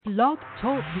Blog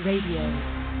Talk Radio.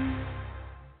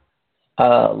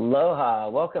 Aloha.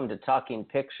 Welcome to Talking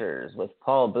Pictures with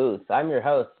Paul Booth. I'm your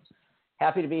host.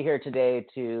 Happy to be here today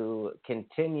to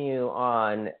continue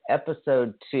on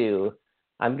episode 2.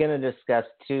 I'm going to discuss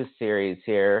 2 series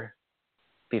here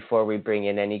before we bring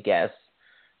in any guests.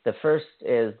 The first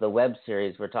is the web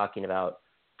series we're talking about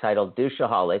titled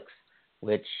Douchaholics,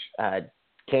 which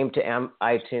came to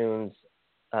iTunes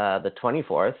the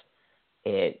 24th.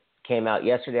 It came out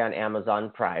yesterday on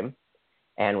Amazon Prime,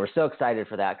 and we're so excited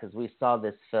for that because we saw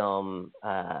this film.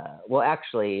 We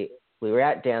were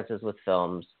at Dances with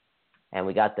Films, and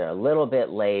we got there a little bit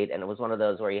late, and it was one of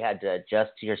those where you had to adjust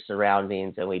to your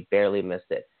surroundings, and we barely missed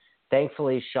it.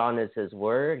 Thankfully, Sean is his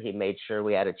word. He made sure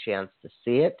we had a chance to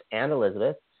see it, and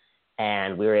Elizabeth,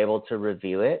 and we were able to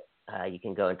review it. You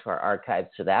can go into our archives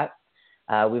for that.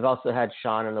 We've also had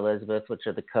Sean and Elizabeth, which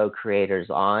are the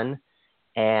co-creators, on.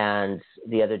 And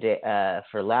the other day,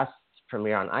 for last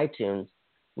premiere on iTunes,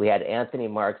 we had Anthony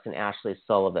Marks and Ashley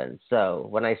Sullivan. So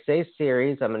when I say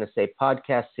series, I'm going to say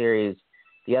podcast series.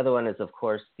 The other one is, of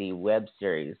course, the web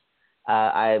series.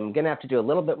 I'm going to have to do a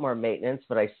little bit more maintenance,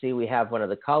 but I see we have one of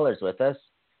the callers with us.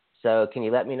 So can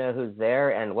you let me know who's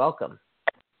there, and welcome?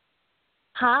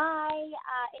 Hi,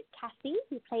 it's Cassie,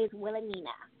 who plays Wilhelmina.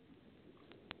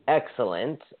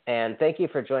 Excellent. And thank you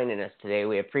for joining us today.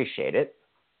 We appreciate it.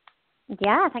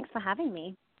 Yeah, thanks for having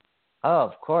me. Oh,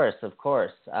 of course.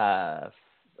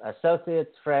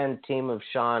 Associates, friend, team of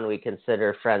Sean, we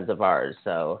consider friends of ours.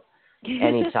 So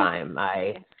anytime.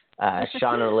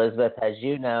 Sean and Elizabeth, as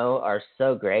you know, are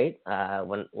so great.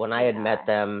 When I had met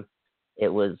them, it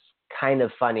was kind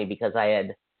of funny because I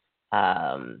had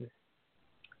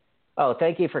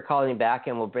thank you for calling me back,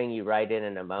 and we'll bring you right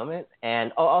in a moment.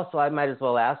 And also, I might as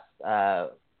well ask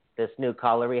this new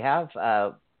caller we have,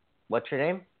 what's your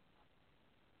name?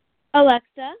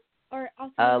 Alexa, or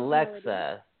also Alexa.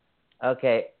 Melody.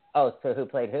 Okay. Oh, so who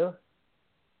played who?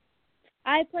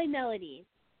 I play Melody.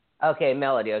 Okay,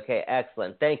 Melody. Okay,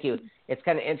 excellent. Thank you. It's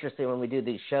kind of interesting when we do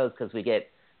these shows because we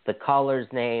get the caller's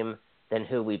name, then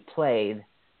who we played,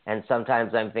 and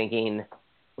sometimes I'm thinking,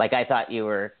 like I thought you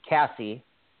were Cassie,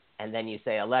 and then you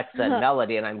say Alexa and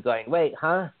Melody, and I'm going, wait,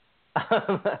 huh?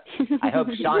 I hope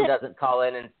Sean doesn't call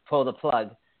in and pull the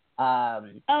plug.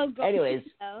 Anyways,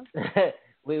 no.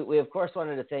 we of course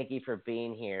wanted to thank you for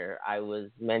being here. I was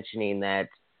mentioning that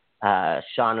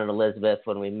Sean and Elizabeth,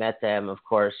 when we met them, of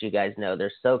course, you guys know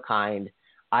they're so kind.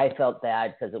 I felt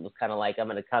bad because it was kind of like I'm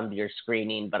going to come to your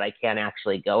screening, but I can't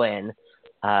actually go in.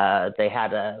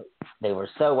 They were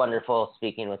so wonderful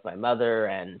speaking with my mother,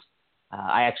 and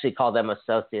I actually call them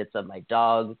associates of my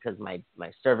dog because my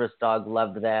service dog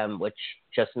loved them, which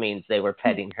just means they were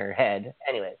petting her head.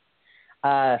 Anyways,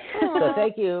 so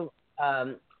thank you.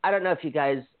 I don't know if you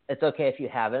guys, it's okay if you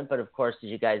haven't, but of course,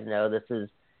 as you guys know, this is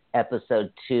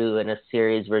episode 2 in a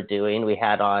series we're doing. We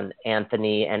had on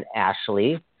Anthony and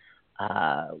Ashley.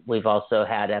 We've also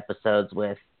had episodes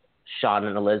with Sean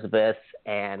and Elizabeth,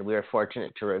 and we were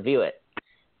fortunate to review it.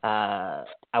 I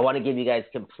want to give you guys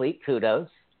complete kudos.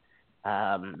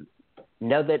 Know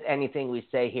that anything we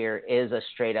say here is a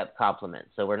straight up compliment.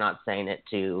 So we're not saying it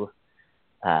to,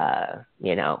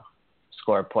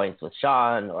 score points with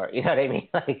Sean, or you know what I mean?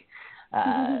 Like,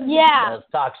 those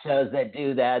talk shows that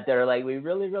do that, they're like, we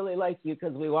really, really like you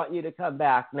because we want you to come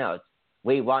back. No,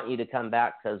 we want you to come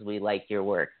back because we like your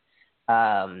work.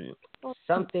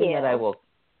 Something that I will.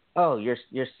 Oh, you're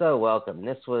so welcome.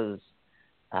 This was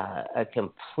a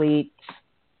complete,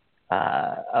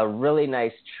 a really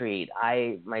nice treat.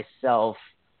 I myself,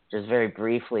 just very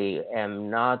briefly,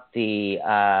 am not the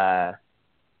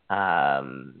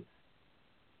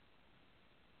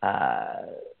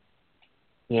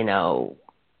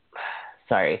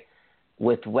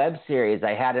with web series,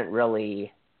 I hadn't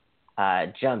really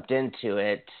jumped into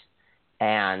it.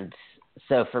 And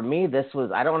so for me, this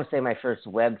was, I don't want to say my first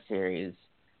web series,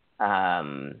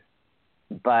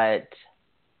 but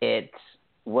it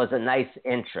was a nice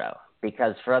intro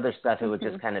because for other stuff, it would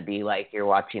just kind of be like you're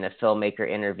watching a filmmaker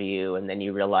interview and then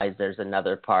you realize there's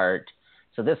another part.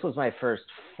 So this was my first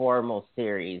formal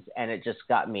series, and it just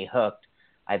got me hooked.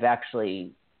 I've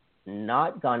actually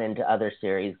not gone into other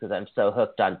series because I'm so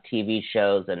hooked on TV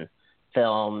shows and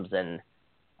films, and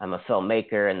I'm a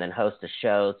filmmaker and then host a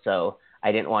show. So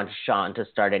I didn't want Sean to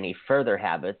start any further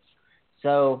habits.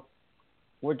 So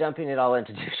we're dumping it all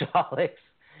into Douchaholics.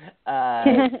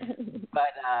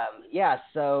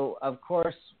 So of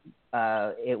course,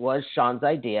 it was Sean's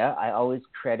idea. I always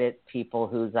credit people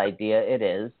whose idea it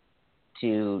is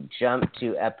to jump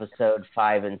to episode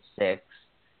 5 and 6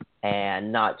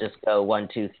 and not just go 1,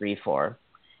 2, 3, 4.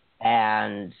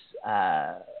 And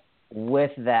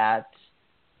with that,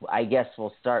 I guess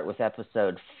we'll start with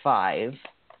episode 5,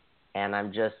 and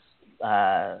I'm just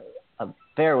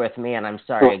bear with me, and I'm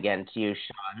sorry again to you,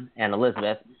 Sean and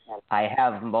Elizabeth. I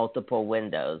have multiple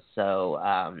windows,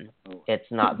 so it's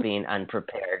not being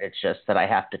unprepared. It's just that I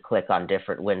have to click on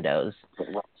different windows.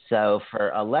 So for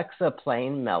Alexa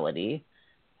playing Melody,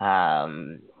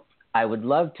 I would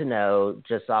love to know,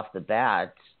 just off the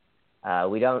bat,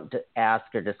 we don't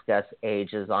ask or discuss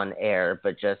ages on air,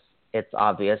 but just it's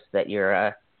obvious that you're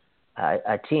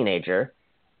a teenager.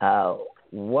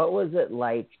 What was it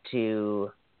like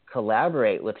to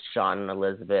collaborate with Sean and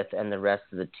Elizabeth and the rest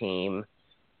of the team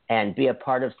and be a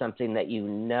part of something that you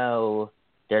know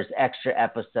there's extra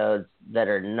episodes that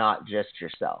are not just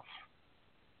yourself?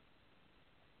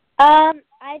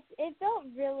 It felt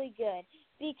really good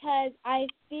because I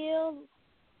feel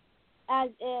as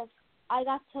if I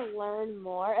got to learn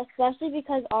more, especially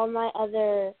because all my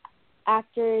other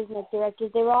actors and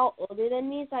directors, they were all older than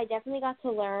me, so I definitely got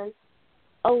to learn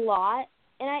a lot,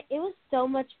 and it was so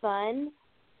much fun.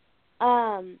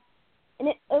 And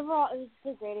overall, it was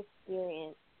just a great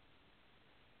experience.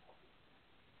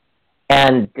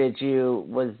 And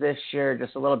was this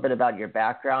just a little bit about your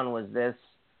background? Was this,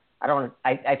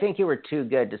 I think you were too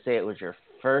good to say it was your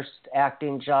first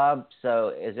acting job.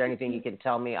 So is there anything you can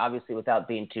tell me, obviously without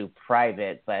being too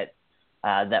private, but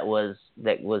that was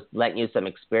letting you some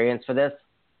experience for this?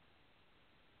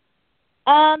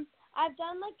 I've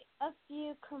done like a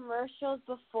few commercials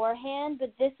beforehand,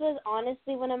 but this was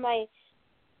honestly one of my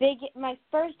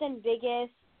first and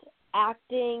biggest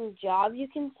acting job, you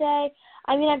can say.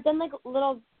 I mean, I've done like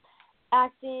little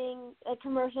acting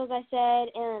commercials, I said,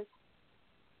 and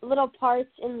little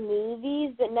parts in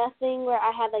movies, but nothing where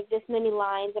I had like this many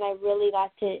lines and I really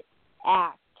got to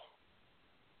act.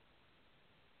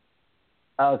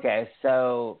 Okay,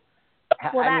 so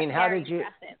Well, I mean, how very did you?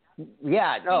 impressive.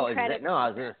 Yeah, no, Incredible. no. I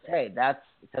was gonna say that's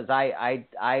because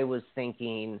I was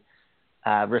thinking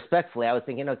respectfully. I was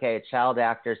thinking, okay, a child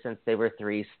actor since they were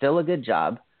 3, still a good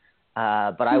job,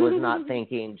 but I was not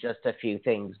thinking just a few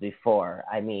things before.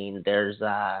 I mean, there's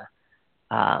yeah,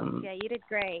 you did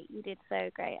great. You did so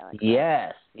great, Alex.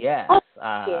 yes. Yeah.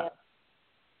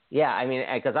 Yeah, I mean,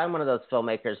 because I'm one of those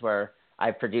filmmakers where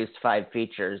I've produced 5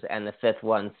 features and the 5th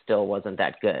one still wasn't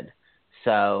that good.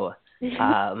 So,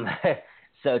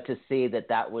 so to see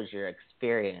that was your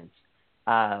experience.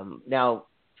 Now,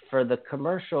 for the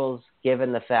commercials,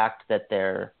 given the fact that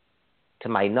they're, to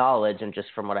my knowledge, and just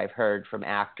from what I've heard from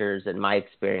actors and my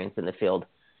experience in the field,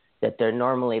 that they're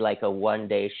normally like a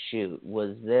 1-day shoot.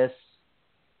 Was this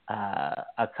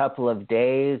a couple of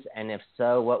days? And if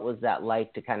so, what was that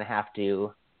like to kind of have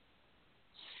to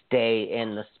stay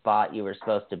in the spot you were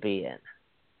supposed to be in?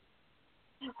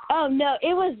 Oh, no,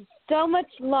 it was so much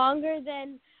longer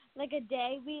than like a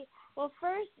day.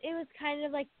 First it was kind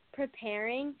of like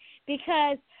preparing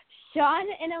because Sean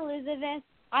and Elizabeth,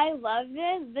 I love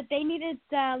them, but they needed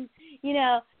some,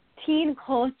 teen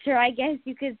culture, I guess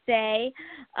you could say.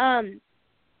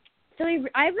 So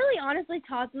I really honestly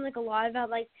taught them like a lot about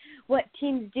like what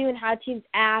teens do and how teens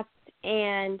act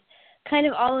and kind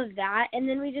of all of that. And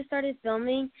then we just started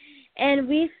filming, and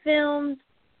we filmed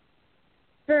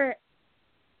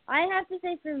I have to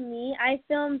say for me, I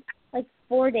filmed like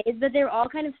 4 days, but they were all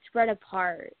kind of spread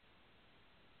apart.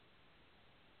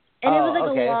 And it was like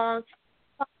okay. a long,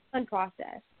 fun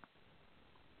process.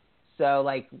 So,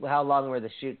 like, how long were the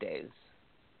shoot days?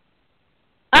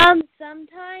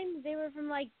 Sometimes they were from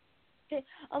like,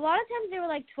 a lot of times they were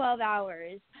like 12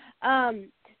 hours,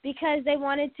 because they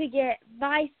wanted to get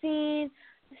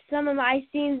some of my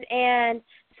scenes and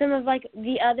some of like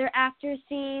the other actors'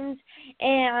 scenes,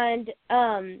 and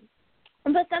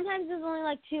but sometimes it was only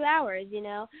like 2 hours.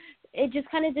 It just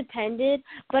kind of depended.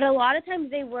 But a lot of times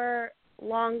they were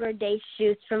longer day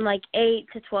shoots from like 8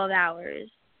 to 12 hours.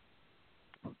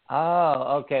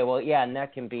 Oh, okay. Well, yeah, and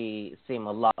that can seem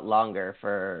a lot longer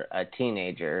for a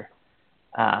teenager.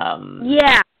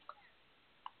 Yeah.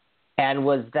 And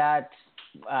was that,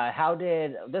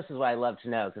 this is what I love to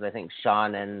know, because I think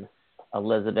Sean and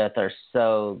Elizabeth are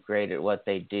so great at what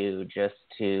they do, just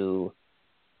to,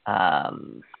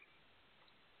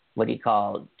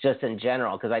 just in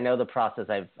general, because I know the process.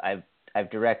 I've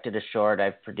directed a short,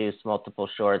 I've produced multiple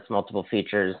shorts, multiple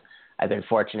features. I've been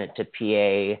fortunate to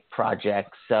PA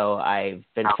projects, so I've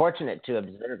been fortunate to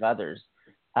observe others.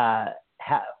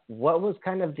 What was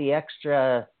kind of the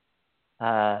extra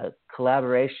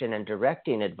collaboration and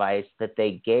directing advice that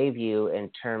they gave you in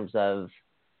terms of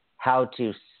how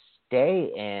to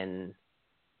stay in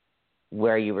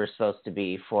where you were supposed to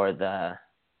be for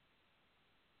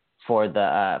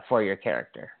your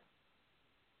character?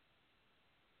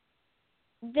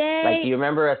 Like, do you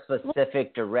remember a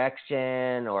specific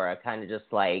direction, or a kind of just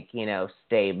like,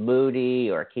 stay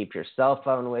moody, or keep your cell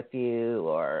phone with you,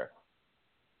 or?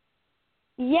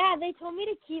 Yeah, they told me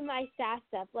to keep my sass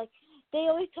up. Like, they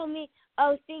always told me,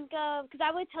 think of, because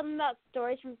I would tell them about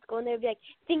stories from school, and they would be like,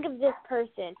 think of this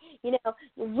person.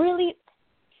 Really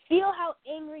feel how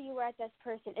angry you were at this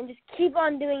person, and just keep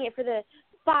on doing it for the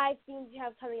 5 scenes you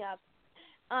have coming up.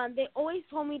 They always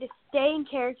told me to stay in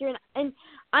character, and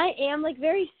I am, like,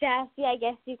 very sassy, I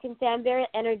guess you can say. I'm very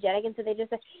energetic, and so they just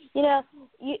say,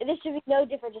 this should be no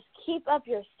different. Just keep up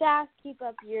your sass, keep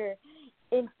up your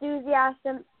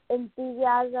enthusiasm, and they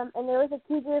always say,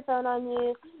 keep your phone on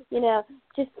you,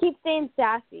 just keep staying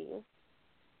sassy.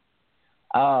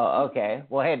 Oh, okay.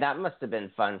 Well, hey, that must have been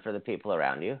fun for the people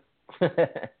around you.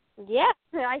 Yeah,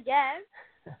 I guess.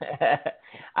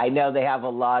 I know they have a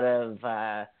lot of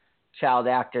child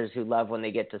actors who love when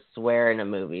they get to swear in a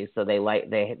movie, so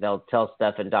they'll tell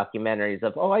stuff in documentaries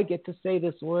of, I get to say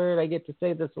this word,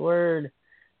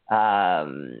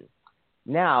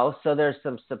 Now, so there's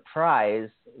some surprise,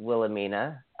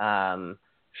 Wilhelmina.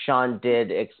 Sean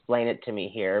did explain it to me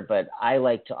here, but I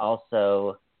like to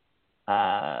also,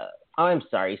 I'm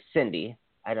sorry, Cindy.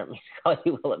 I don't mean to call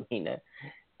you Wilhelmina.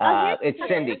 It's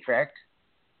Cindy, correct?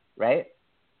 Right?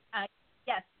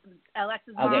 Yes,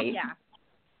 Alexa's mom, okay. yeah.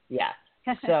 Yeah.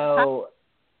 So,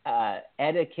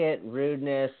 etiquette,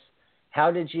 rudeness,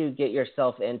 how did you get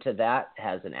yourself into that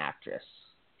as an actress?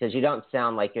 Because you don't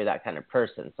sound like you're that kind of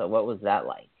person. So what was that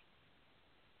like?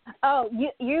 Oh,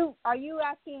 you are you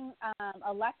asking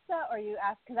Alexa, or you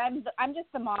ask? Because I'm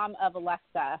just the mom of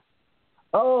Alexa.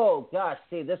 Oh gosh,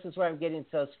 see, this is where I'm getting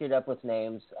so screwed up with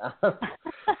names.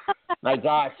 My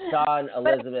gosh, Sean,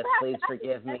 Elizabeth, please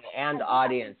forgive me, and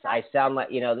audience. I sound like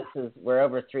we're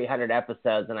over 300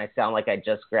 episodes, and I sound like I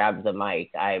just grabbed the mic.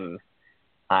 I'm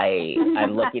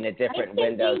looking at different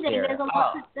windows here. There's a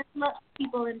lot of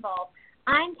people involved.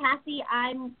 I'm Cassie.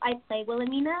 I play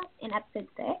Wilhelmina in episode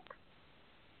 6.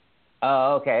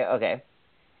 Oh, okay.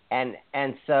 And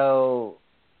so,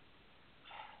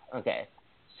 okay.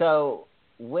 So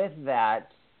with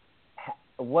that,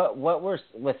 what were,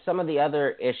 with some of the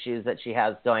other issues that she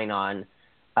has going on,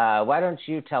 why don't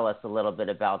you tell us a little bit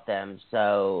about them?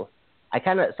 So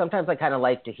sometimes I kind of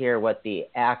like to hear what the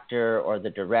actor or the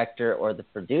director or the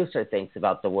producer thinks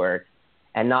about the work,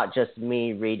 and not just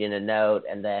me reading a note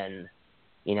and then,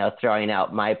 throwing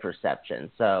out my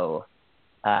perception. So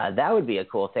that would be a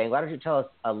cool thing. Why don't you tell us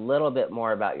a little bit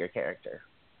more about your character?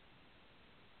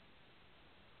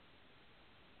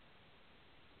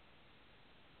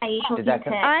 Can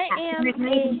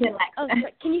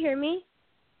you hear me?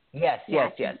 Yes. So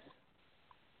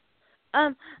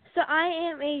I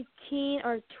am a teen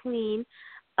or tween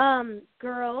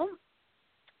girl,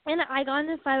 and I got in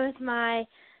a fight with my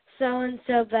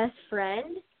so-and-so best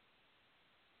friend,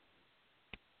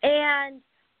 and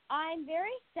I'm very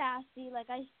sassy, like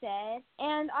I said,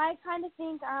 and I kind of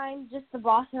think I'm just the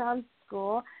boss around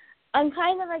school. I'm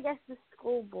kind of, I guess, the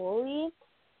school bully,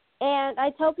 and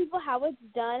I tell people how it's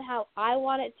done, how I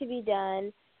want it to be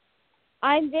done.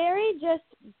 I'm very just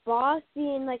bossy,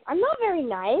 and, I'm not very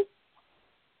nice,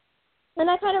 and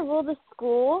I kind of rule the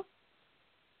school,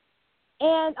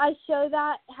 and I show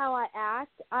that how I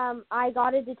act. I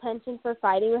got a detention for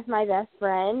fighting with my best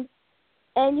friend,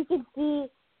 and you can see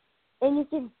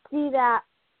that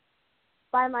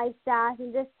by my sass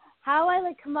and just how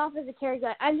I come off as a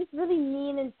character. I'm just really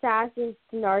mean and sassy and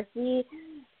snarky,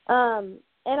 and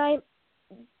I'm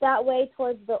that way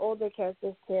towards the older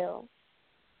characters too.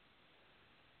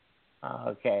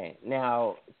 Okay.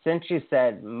 Now, since you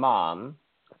said mom,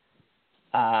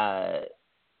 and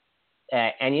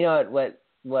you know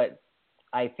what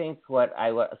I think what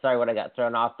I got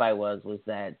thrown off by was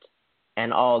that,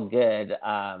 and all good,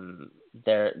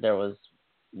 there was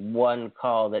one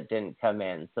call that didn't come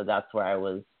in, so that's where I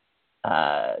was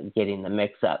getting the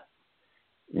mix up.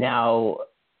 Now,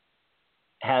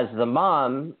 as the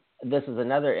mom, this is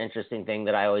another interesting thing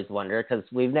that I always wonder, because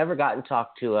we've never gotten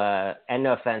talked to and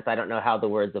no offense, I don't know how the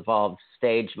words evolved,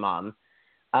 stage mom.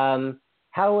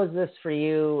 How was this for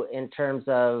you in terms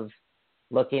of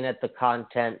looking at the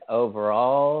content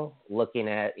overall, looking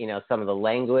at, some of the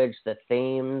language, the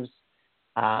themes,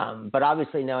 but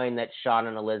obviously knowing that Sean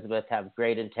and Elizabeth have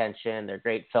great intention, they're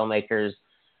great filmmakers,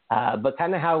 but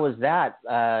kind of how was that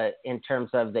in terms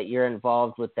of that you're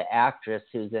involved with the actress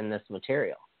who's in this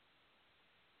material?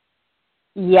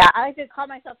 Yeah, I like to call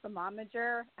myself the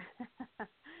momager.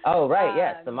 Oh, right,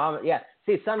 yes, the mom. Yeah,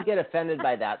 see, some get offended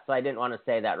by that, so I didn't want to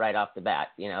say that right off the bat,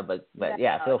 but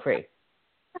yeah, feel free.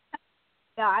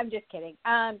 No, I'm just kidding.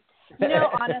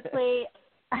 Honestly,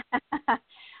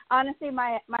 honestly,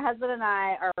 my husband and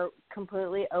I are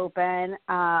completely open.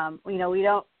 You know, we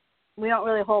don't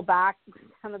really hold back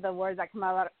some of the words that come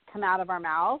out of our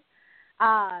mouth.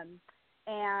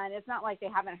 And it's not like they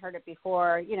haven't heard it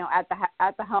before, you know, at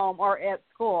the home or at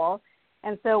school.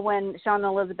 And so when Sean and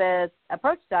Elizabeth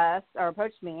approached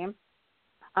me,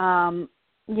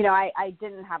 you know, I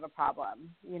didn't have a problem,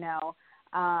 you know.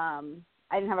 I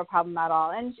didn't have a problem at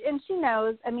all. And she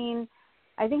knows, I mean,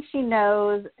 I think she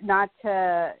knows not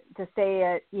to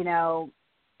say it, you know,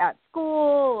 at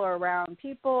school or around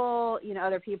people, you know,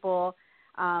 other people.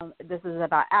 This is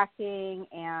about acting,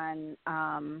 and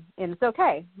it's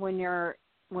okay when you're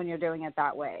doing it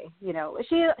that way. You know,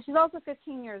 she's also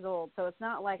 15 years old, so it's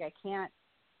not like I can't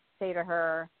say to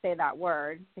her, say that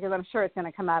word, because I'm sure it's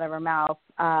going to come out of her mouth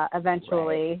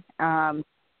eventually, right.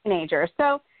 Teenager.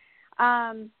 So,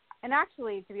 and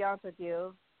actually, to be honest with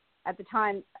you, at the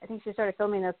time, I think she started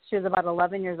filming this, she was about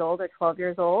 11 years old or 12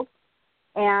 years old.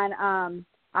 And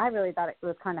I really thought it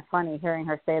was kind of funny hearing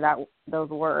her say those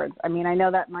words. I mean, I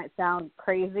know that might sound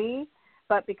crazy,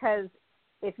 but because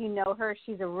if you know her,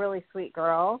 she's a really sweet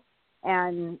girl.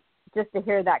 And just to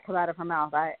hear that come out of her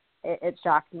mouth, it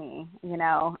shocked me, you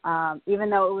know. Even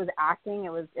though it was acting,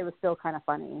 it was still kind of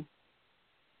funny.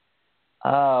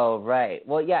 Oh, right.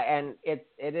 Well, yeah, and it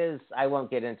is, I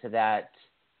won't get into that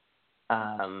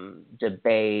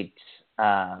debate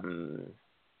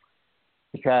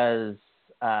because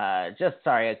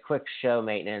a quick show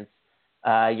maintenance.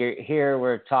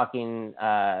 We're talking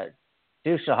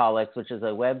Douchaholics, which is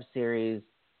a web series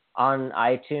on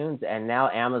iTunes and now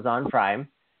Amazon Prime.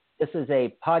 This is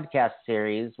a podcast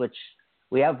series, which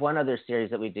we have one other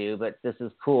series that we do, but this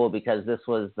is cool because this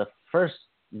was the first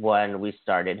one we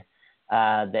started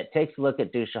that takes a look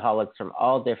at Douchaholics from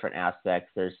all different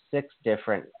aspects. There's 6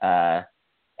 different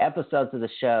episodes of the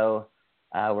show.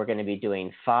 We're going to be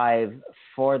doing 5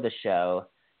 for the show,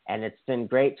 and it's been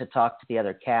great to talk to the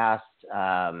other cast.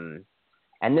 And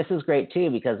this is great,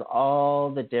 too, because all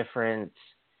the different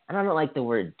 – and I don't like the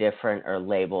word different or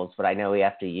labels, but I know we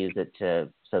have to use it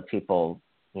so people,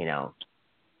 you know,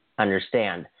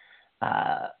 understand,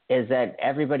 is that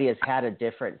everybody has had a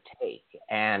different take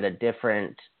and a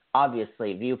different –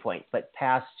 obviously viewpoint, but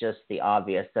past just the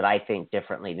obvious that I think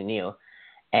differently than you.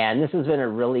 And this has been a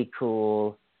really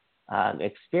cool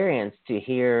experience to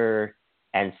hear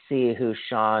and see who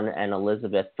Sean and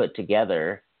Elizabeth put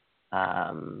together,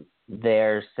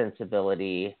 their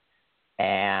sensibility.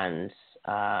 And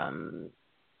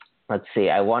let's see,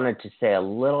 I wanted to say a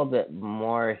little bit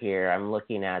more here. I'm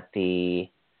looking at the,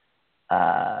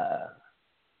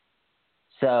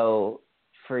 so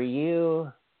for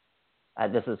you,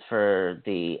 this is for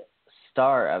the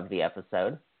star of the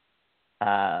episode.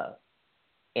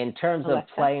 In terms Alexa? of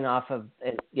playing off of,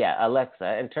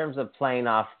 Alexa, in terms of playing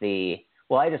off I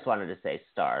just wanted to say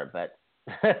star, but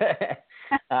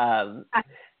because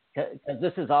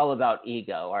this is all about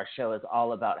ego. Our show is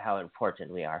all about how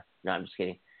important we are. No, I'm just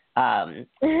kidding. So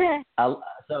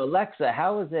Alexa,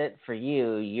 how is it for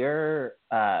you?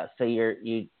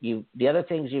 The other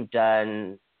things you've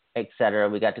done, et cetera,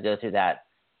 we got to go through that.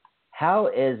 How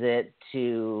is it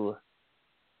to,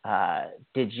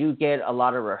 did you get a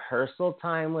lot of rehearsal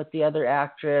time with the other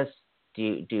actress?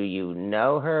 Do you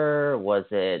know her? Was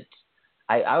it,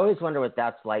 I always wonder what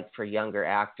that's like for younger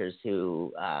actors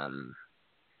who,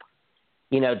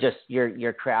 you know, just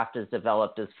your craft is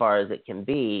developed as far as it can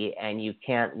be, and you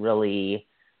can't really,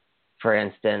 for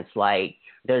instance, like,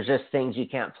 there's just things you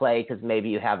can't play because maybe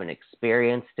you haven't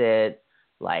experienced it,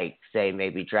 like, say,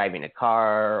 maybe driving a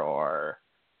car or,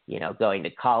 you know, going to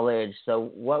college.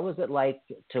 So what was it like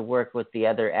to work with the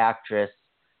other actress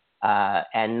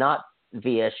and not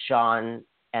via Sean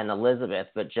and Elizabeth,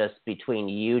 but just between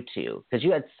you two? Because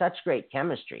you had such great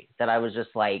chemistry that I was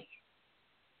just like,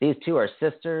 these two are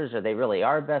sisters, or they really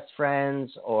are best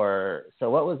friends, or so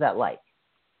what was that like?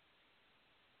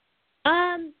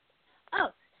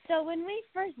 So when we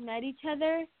first met each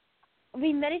other,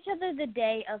 we met each other the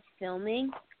day of filming.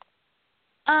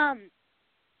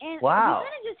 And wow. We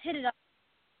kind of just hit it off.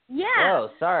 Yeah. Oh,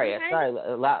 sorry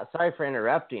for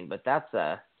interrupting, but that's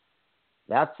a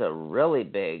really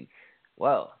big.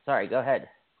 Whoa, sorry. Go ahead.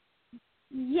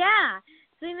 Yeah.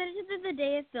 So we met each other the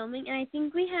day of filming, and I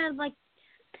think we had like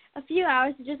a few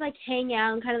hours to just like hang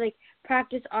out and kind of like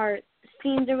practice our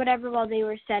scenes or whatever while they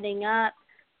were setting up,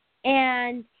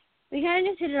 and we kind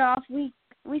of just hit it off. We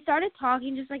started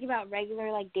talking just like about regular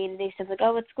like day-to-day stuff, like,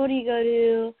 oh, what school do you go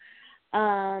to?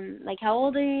 Like, how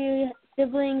old are you,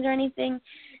 siblings or anything?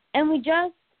 And we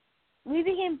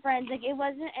became friends. Like, it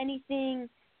wasn't anything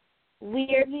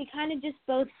weird. We kind of just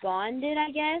both bonded,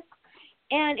 I guess.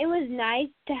 And it was nice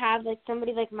to have like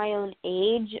somebody like my own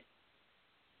age.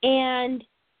 And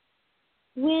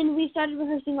when we started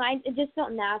rehearsing lines, it just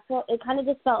felt natural. It kind of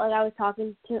just felt like I was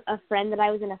talking to a friend that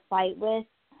I was in a fight with.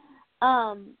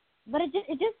 But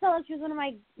it just felt like she was one of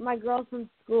my girls from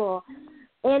school.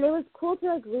 And it was cool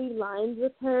to like read lines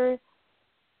with her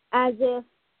as if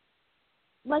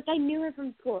like I knew her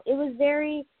from school.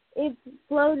 It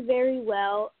flowed very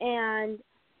well, and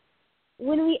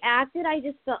when we acted, I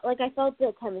felt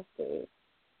the chemistry.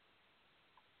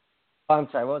 Oh, I'm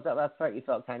sorry, what was that last part? You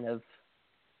felt kind of...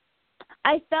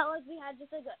 I felt like we had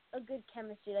just like a good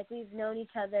chemistry, like we've known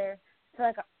each other for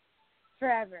like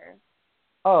forever.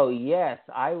 Oh, yes.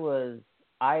 I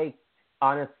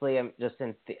honestly am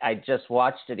I just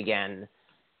watched it again,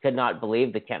 could not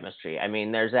believe the chemistry. I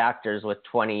mean, there's actors with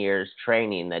 20 years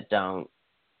training that don't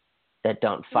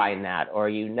find that, or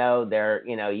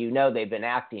they've been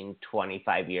acting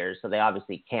 25 years, so they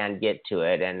obviously can get to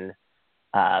it. And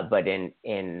but in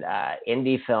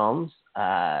indie films,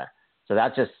 so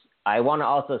that's just, I want to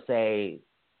also say,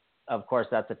 of course,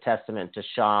 that's a testament to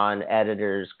Sean,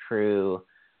 editors, crew,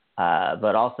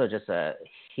 but also just a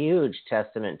huge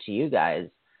testament to you guys.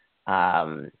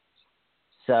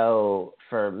 So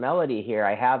for Melody here,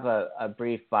 I have a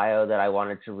brief bio that I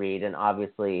wanted to read, and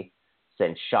obviously,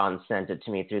 since Sean sent it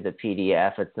to me through the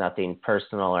PDF, it's nothing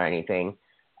personal or anything.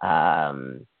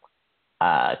 Because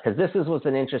this was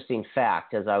an interesting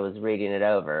fact as I was reading it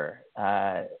over.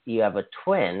 You have a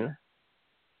twin,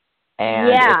 and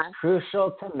it's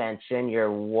crucial to mention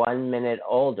you're 1 minute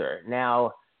older.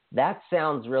 Now, that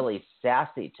sounds really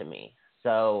sassy to me.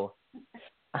 So,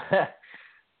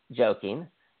 joking.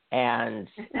 And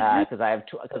because I have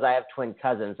twin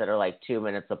cousins that are like 2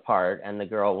 minutes apart, and the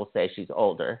girl will say she's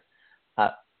older.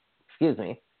 Excuse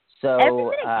me. So, every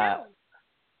minute counts.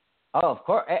 Oh, of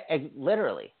course,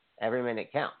 literally every minute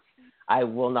counts. I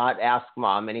will not ask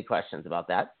Mom any questions about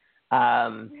that.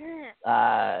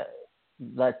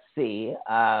 Let's see.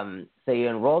 So you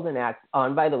enrolled in ACT. Oh,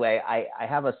 and by the way, I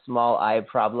have a small eye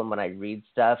problem when I read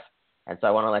stuff, and so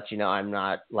I want to let you know I'm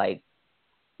not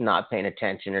paying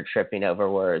attention or tripping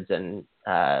over words. And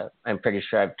I'm pretty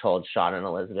sure I've told Sean and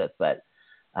Elizabeth, but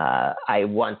I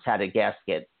once had a guest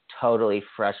get totally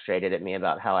frustrated at me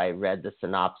about how I read the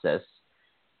synopsis.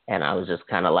 And I was just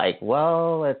kind of like,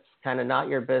 well, it's kind of not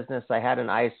your business. I had an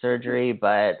eye surgery,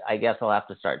 but I guess I'll have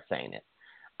to start saying it.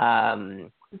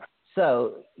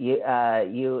 So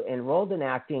you enrolled in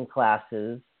acting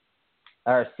classes,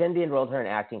 or Cindy enrolled her in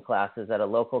acting classes at a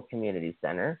local community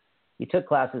center. You took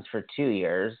classes for 2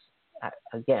 years.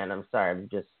 Again, I'm sorry, I'm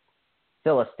just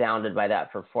still astounded by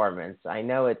that performance. I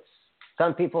know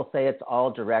some people say it's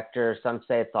all director, some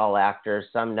say it's all actor,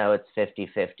 some know it's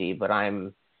 50-50, but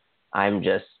I'm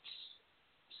just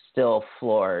still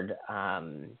floored,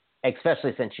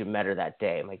 especially since you met her that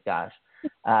day. My gosh.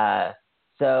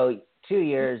 So 2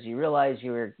 years, you realized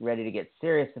you were ready to get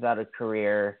serious about a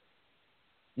career.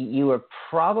 You were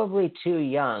probably too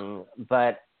young,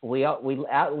 but we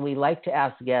like to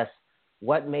ask guests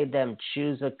what made them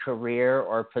choose a career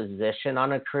or position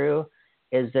on a crew.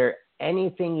 Is there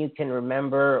anything you can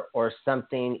remember, or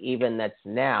something even that's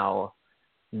now,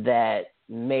 that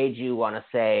made you want to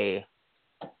say,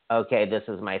 okay, this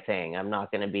is my thing. I'm not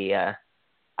going to be I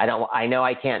know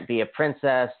I can't be a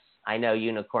princess. I know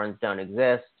unicorns don't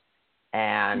exist,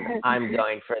 and I'm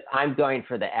going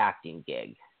for the acting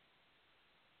gig.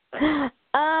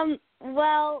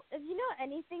 Well, if you know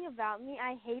anything about me,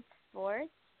 I hate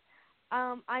sports.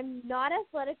 I'm not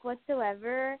athletic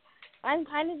whatsoever. I'm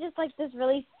kind of just like this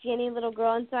really skinny little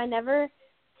girl, and so I never,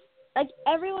 like,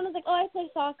 everyone was like, oh, I play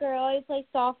soccer, oh, I play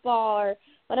softball, or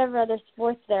whatever other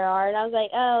sports there are, and I was like,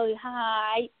 oh,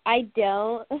 I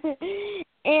don't.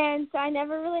 And so I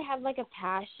never really had like a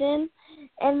passion,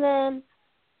 and then,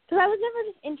 because I was never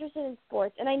just interested in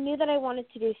sports, and I knew that I wanted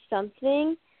to do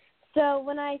something. So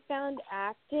when I found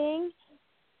acting,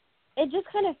 it just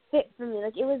kind of fit for me.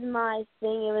 Like, it was my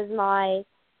thing. It was my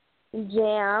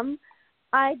jam.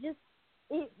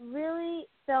 It really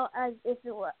felt as if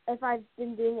I've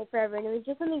been doing it forever. And it was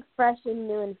just something fresh and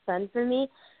new and fun for me.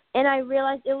 And I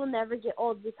realized it will never get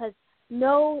old, because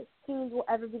no scenes will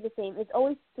ever be the same. It's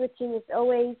always switching. It's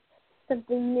always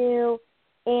something new.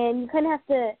 And you kind of have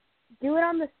to do it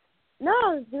on the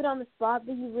spot,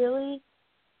 but you really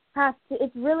have to.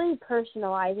 It's really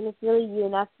personalized, and it's really you,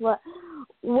 and that's what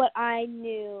I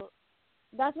knew.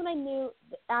 That's when I knew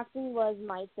acting was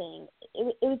my thing.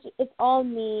 It's all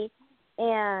me,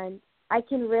 and I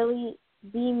can really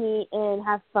be me and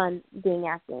have fun doing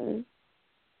acting.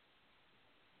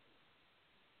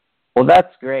 Well,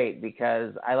 that's great,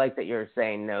 because I like that you're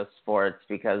saying no sports,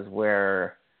 because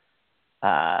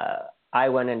I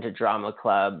went into drama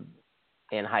club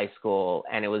in high school,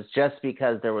 and it was just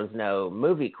because there was no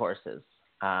movie courses.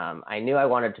 I knew I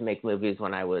wanted to make movies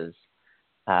when I was,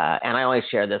 and I only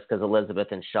share this because Elizabeth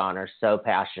and Sean are so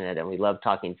passionate, and we love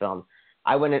talking film.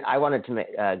 I wanted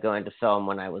to go into film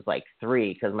when I was like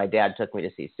 3 because my dad took me to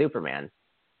see Superman.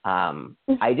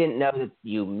 I didn't know that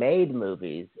you made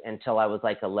movies until I was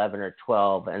like 11 or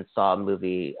 12 and saw a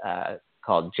movie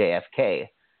called JFK.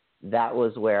 That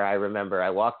was where I remember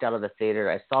I walked out of the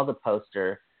theater, I saw the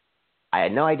poster. I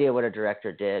had no idea what a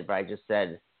director did, but I just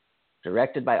said,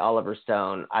 directed by Oliver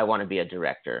Stone, I want to be a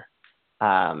director.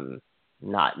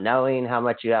 Not knowing how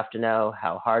much you have to know,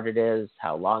 how hard it is,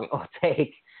 how long it will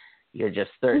take. You're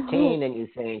just 13 and you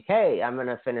think, hey, I'm going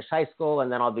to finish high school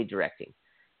and then I'll be directing.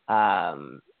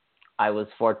 I'm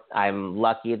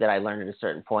lucky that I learned at a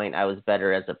certain point I was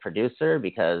better as a producer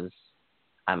because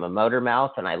I'm a motor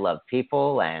mouth and I love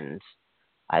people and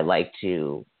I like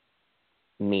to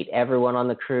meet everyone on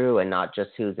the crew and not just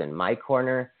who's in my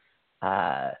corner.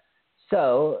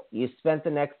 So you spent the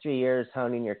next 3 years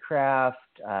honing your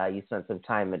craft. You spent some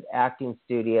time at acting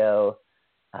studio.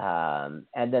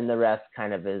 And then the rest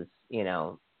kind of is,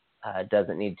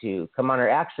 doesn't need to come on. Or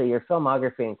actually, your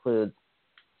filmography includes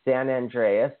San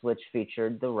Andreas, which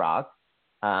featured The Rock.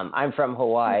 I'm from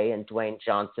Hawaii, and Dwayne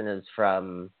Johnson is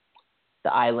from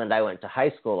the island I went to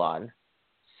high school on.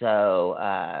 So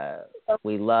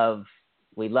we love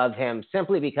him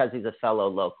simply because he's a fellow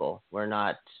local. We're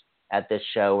not at this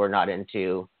show. We're not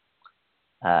into.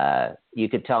 You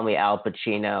could tell me Al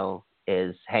Pacino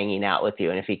is hanging out with you,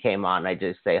 and if he came on, I'd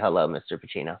just say hello, Mr.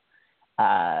 Pacino.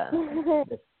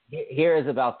 Here is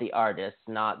about the artist,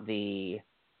 not the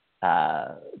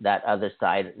that other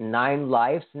side. 9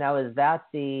 Lives. Now, is that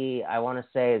the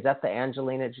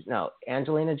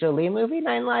Angelina Jolie movie,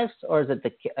 9 Lives, or is it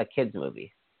a kids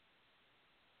movie?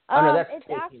 Oh no, that's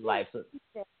Taking Life.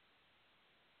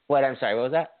 What? I'm sorry. What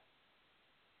was that?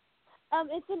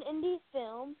 It's an indie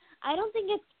film. I don't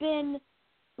think it's been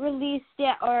released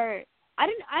yet, or I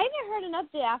haven't heard an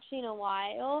update actually in a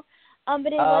while.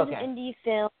 But it was an indie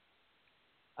film.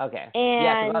 Okay. And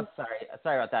yeah,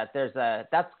 sorry about that.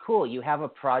 That's cool. You have a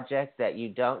project that you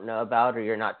don't know about or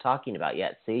you're not talking about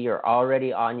yet. See, you're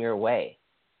already on your way.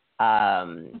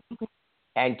 And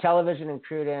television and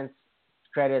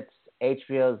credits,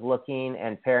 HBO's looking,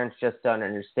 and parents just don't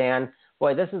understand.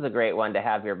 Boy, this is a great one to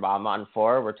have your mom on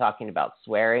for. We're talking about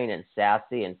swearing and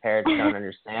sassy, and parents don't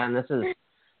understand. This is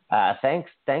thank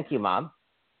you, Mom.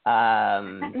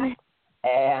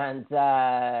 And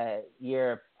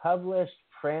your published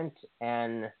print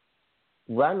and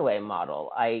runway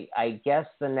model. I guess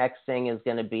the next thing is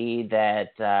going to be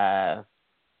that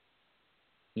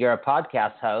you're a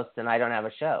podcast host and I don't have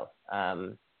a show.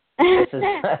 This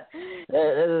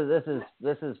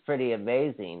is pretty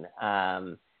amazing.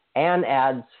 And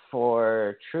ads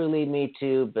for Truly Me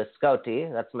Too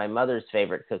Biscotti. That's my mother's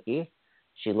favorite cookie.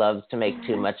 She loves to make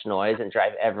too much noise and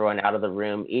drive everyone out of the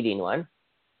room eating one.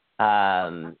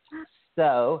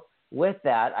 So with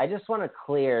that, I just want to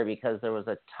clear, because there was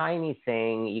a tiny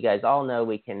thing. You guys all know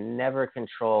we can never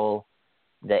control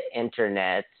the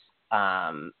internet.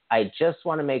 I just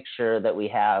want to make sure that we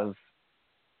have,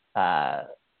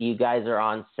 you guys are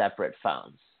on separate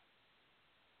phones.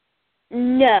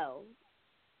 No.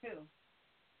 Who?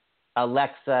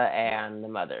 Alexa and the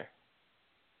mother.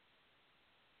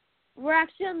 We're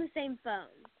actually on the same phone.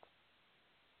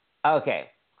 Okay.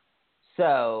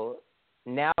 So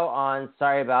now on,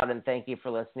 sorry about it, and thank you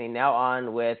for listening. Now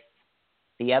on with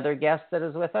the other guest that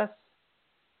is with us.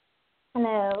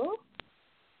 Hello.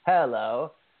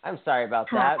 Hello. I'm sorry about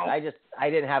that. Hi. I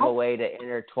didn't have a way to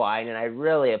intertwine, and I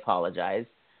really apologize.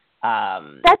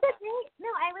 That's okay. No,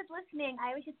 I was listening.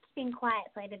 I was just being quiet,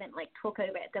 so I didn't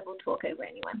double talk over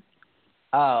anyone.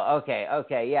 Oh,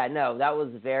 okay. Yeah, no, that was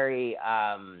very.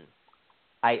 I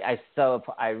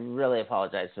really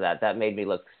apologize for that. That made me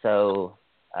look so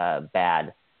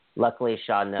bad. Luckily,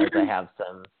 Sean knows I have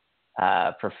some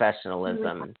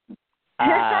professionalism.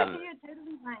 You're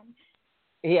totally fine.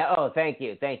 Yeah. Oh, thank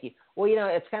you. Well,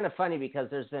 it's kind of funny because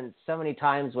there's been so many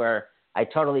times where I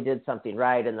totally did something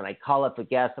right, and then I call up a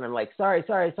guest, and I'm like, sorry,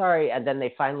 and then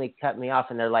they finally cut me off,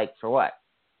 and they're like, for what?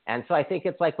 And so I think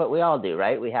it's like what we all do,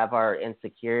 right? We have our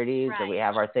insecurities, right. And we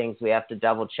have our things we have to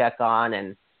double check on,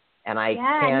 and I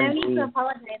no need to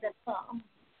apologize at all.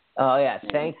 Oh, yeah,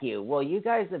 thank you. Well, you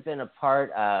guys have been a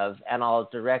part of, and I'll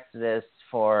direct this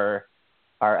for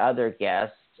our other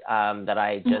guest, that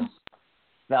I just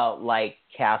felt like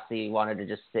Cassie wanted to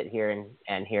just sit here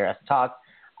and hear us talk.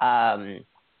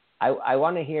 I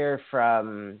want to hear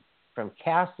from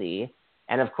Cassie,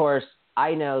 and of course,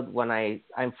 I know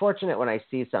I'm fortunate when I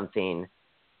see something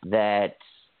that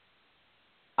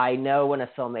I know when a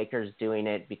filmmaker is doing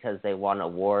it because they want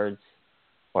awards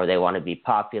or they want to be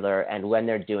popular, and when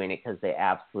they're doing it because they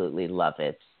absolutely love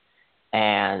it.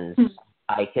 And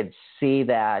I could see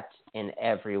that in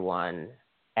everyone,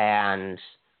 and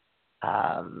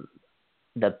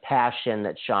the passion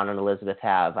that Sean and Elizabeth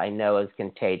have, I know is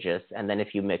contagious. And then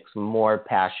if you mix more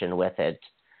passion with it,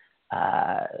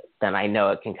 then I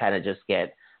know it can kind of just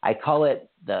I call it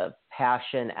the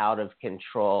passion out of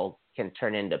control can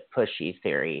turn into pushy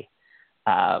theory.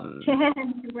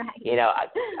 Right. You know,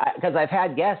 because I've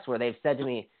had guests where they've said to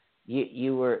me,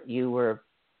 you were,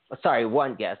 sorry,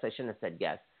 one guest, I shouldn't have said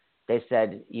guest. They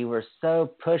said, you were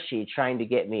so pushy trying to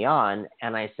get me on.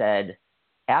 And I said,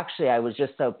 actually, I was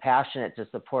just so passionate to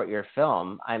support your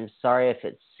film. I'm sorry if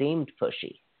it seemed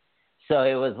pushy. So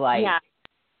it was like,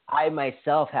 I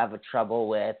myself have a trouble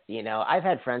with, I've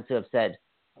had friends who have said,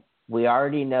 we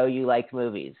already know you like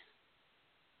movies.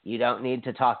 You don't need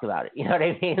to talk about it. You know what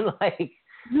I mean? Like,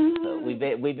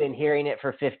 we've been hearing it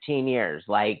for 15 years.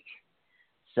 Like,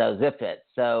 so zip it.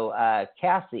 So,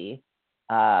 Cassie,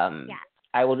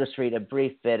 I will just read a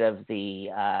brief bit of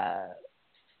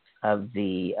of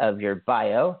your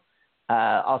bio.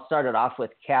 I'll start it off with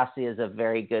Cassie is a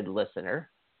very good listener.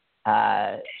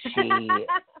 She,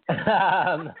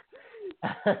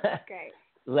 Great.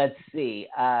 Let's see.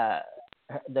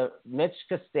 The Mitch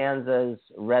Costanza's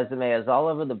resume is all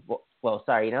over the well,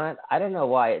 sorry, you know what? I don't know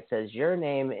why it says your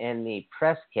name in the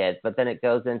press kit, but then it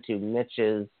goes into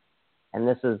Mitch's, and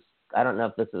this is, I don't know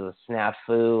if this is a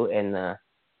snafu in the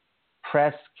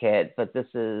press kit, but this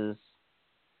is,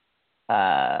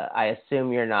 I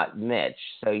assume you're not Mitch,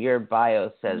 so your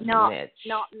bio says Mitch.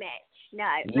 Not Mitch, no.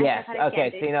 Yes,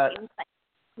 okay, so you know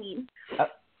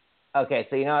what? Okay,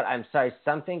 so you know what? I'm sorry,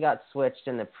 something got switched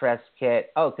in the press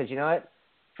kit. Oh, because you know what?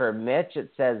 For Mitch,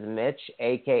 it says Mitch,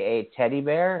 a.k.a. Teddy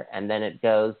Bear, and then it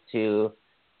goes to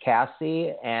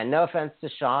Cassie, and no offense to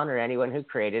Sean or anyone who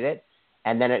created it,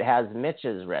 and then it has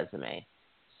Mitch's resume.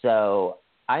 So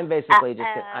I'm basically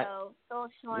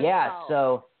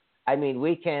so I mean,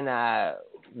 we can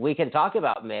talk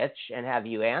about Mitch and have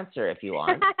you answer if you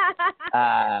want.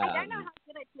 I don't know how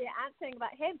good at answering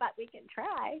about him, but we can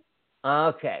try.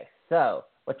 Okay, so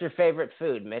what's your favorite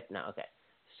food, Mitch? No, okay.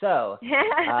 So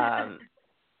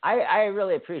I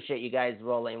really appreciate you guys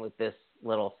rolling with this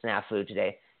little snafu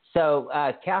today. So,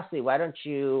 Cassie, why don't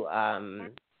you,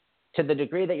 to the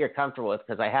degree that you're comfortable with,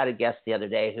 because I had a guest the other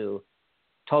day who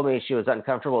told me she was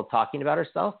uncomfortable talking about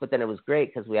herself, but then it was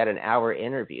great because we had an hour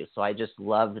interview. So I just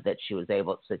loved that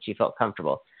she felt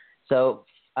comfortable. So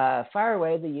fire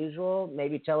away the usual.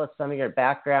 Maybe tell us some of your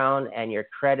background and your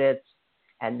credits.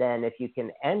 And then if you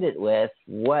can end it with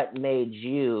what made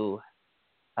you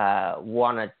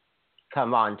want to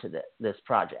come on to this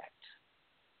project.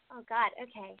 Oh, God.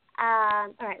 Okay.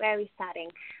 All right. Where are we starting?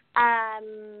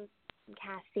 I'm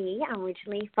Cassie. I'm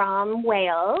originally from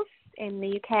Wales in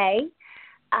the UK.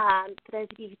 For those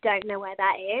of you who don't know where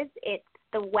that is, it's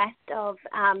the west of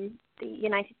the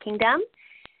United Kingdom.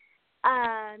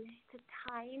 It's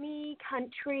a tiny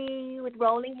country with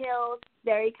rolling hills,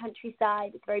 very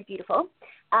countryside. It's very beautiful,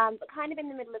 but kind of in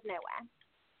the middle of nowhere.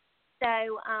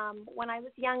 So when I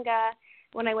was younger,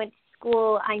 when I went to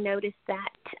school, I noticed that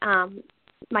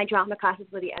my drama classes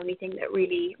were the only thing that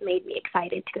really made me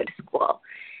excited to go to school.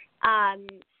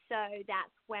 So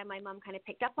that's where my mom kind of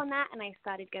picked up on that, and I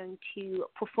started going to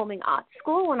performing arts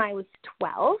school when I was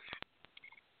 12.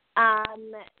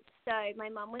 So my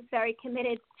mom was very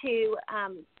committed to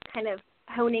kind of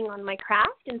honing on my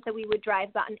craft, and so we would drive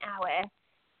about an hour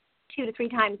 2 to 3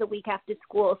 times a week after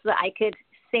school so that I could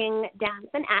sing, dance,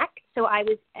 and act. So I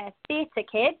was a theater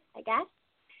kid, I guess.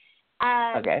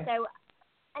 Okay. So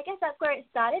I guess that's where it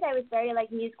started. I was very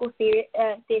musical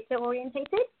theater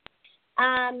orientated.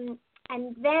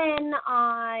 And then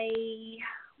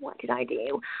what did I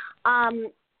do?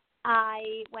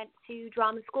 I went to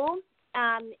drama school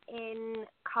in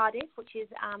Cardiff, which is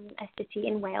a city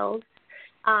in Wales.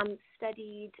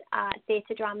 Studied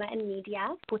theater, drama, and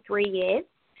media for 3 years.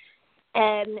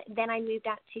 Then I moved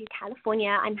out to California.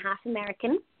 I'm half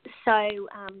American, so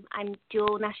I'm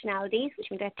dual nationalities, which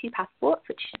means I have 2 passports,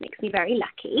 which makes me very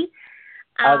lucky.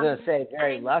 I was going to say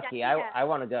very lucky. I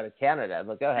want to go to Canada,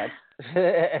 but go ahead.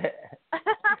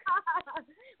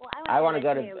 Well, I want to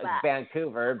go to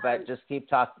Vancouver, but just keep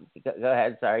talking. Go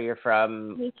ahead. Sorry, you're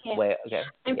from Wales. Okay.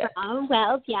 I'm from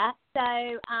Wales, yeah. So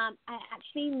I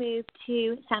actually moved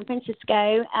to San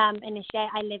Francisco initially.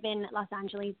 I live in Los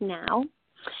Angeles now.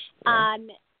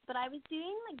 But I was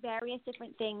doing various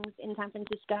different things in San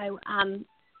Francisco.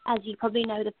 as you probably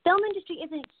know, the film industry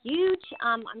isn't huge.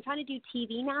 I'm trying to do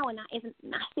TV now, and that isn't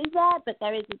massive there, but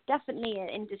there is definitely an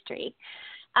industry.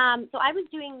 So I was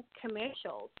doing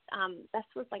commercials. This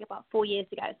was like about 4 years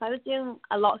ago. So I was doing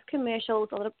a lot of commercials,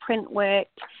 a lot of print work.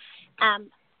 And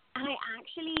I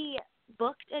actually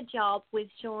booked a job with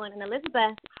Sean and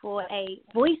Elizabeth for a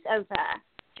voiceover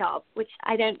job, which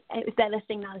if they're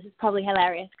listening now, this is probably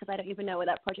hilarious because I don't even know where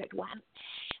that project went.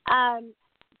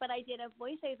 But I did a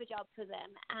voiceover job for them,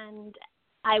 and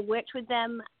I worked with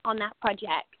them on that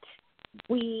project.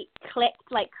 We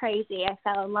clicked like crazy. I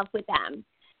fell in love with them.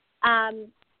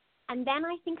 And then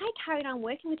I think I carried on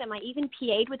working with them. I even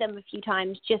PA'd with them a few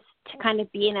times just to kind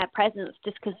of be in their presence,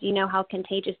 just because you know how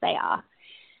contagious they are.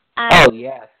 Oh,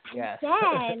 yes. Then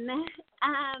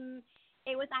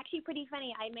it was actually pretty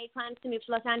funny. I made plans to move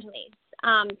to Los Angeles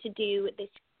to do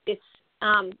this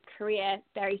career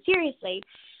very seriously.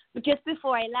 But just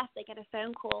before I left, I get a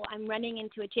phone call. I'm running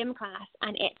into a gym class,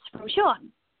 and it's from Sean.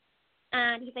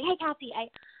 And he's like, "Hey, Cassie, I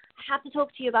have to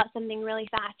talk to you about something really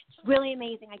fast. It's really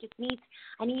amazing. I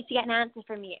need to get an answer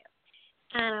from you."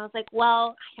 And I was like,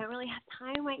 "Well, I don't really have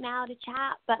time right now to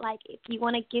chat, but like if you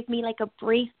want to give me like a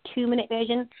brief 2-minute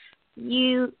version,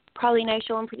 you probably know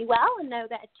Sean pretty well and know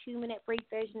that a 2-minute brief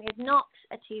version is not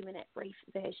a 2-minute brief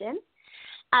version."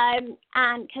 And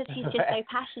because he's just so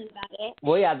passionate about it.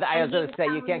 Well, yeah, I was going to say,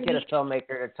 you can't get a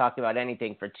filmmaker to talk about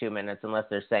anything for 2 minutes unless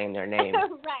they're saying their name.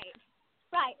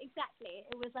 Right, exactly.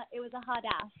 It was a hard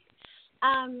ask.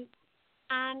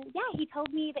 And yeah, he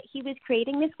told me that he was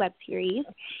creating this web series.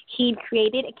 He'd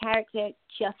created a character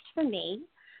just for me.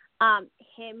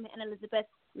 Him and Elizabeth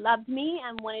loved me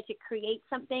and wanted to create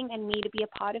something and me to be a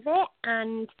part of it.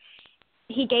 And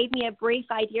he gave me a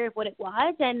brief idea of what it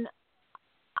was, and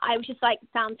I was just like,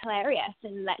 sounds hilarious,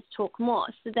 and let's talk more.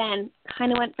 So then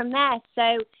kind of went from there.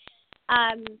 So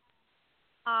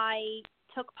I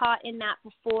took part in that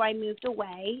before I moved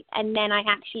away, and then I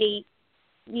actually,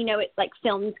 it like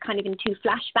filmed kind of in 2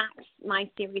 flashbacks, my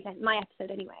series, my episode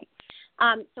anyway.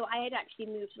 So I had actually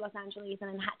moved to Los Angeles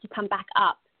and then had to come back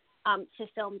up to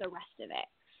film the rest of it.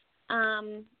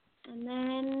 And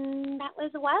then that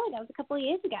was a while ago. It was a couple of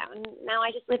years ago, and now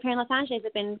I just live here in Los Angeles.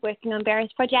 I've been working on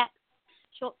various projects,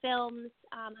 short films.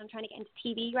 I'm trying to get into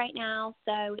TV right now,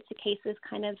 so it's a case of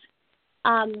kind of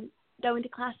going to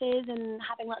classes and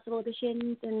having lots of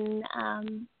auditions, and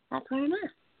that's where I'm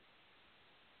at.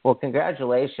 Well,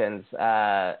 congratulations.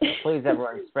 Please,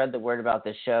 everyone, spread the word about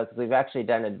this show, because we've actually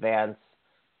done advanced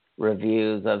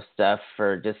reviews of stuff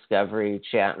for Discovery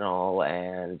Channel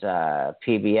and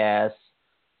PBS.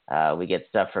 We get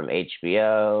stuff from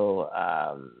HBO.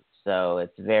 So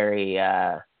it's very,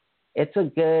 the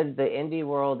indie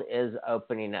world is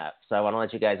opening up. So I want to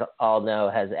let you guys all know,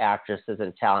 as actresses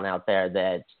and talent out there,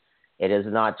 that it is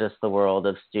not just the world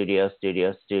of studio,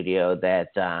 that,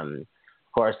 of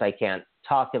course, I can't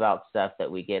talk about stuff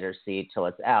that we get or see till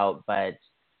it's out, but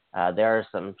there are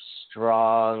some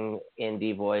strong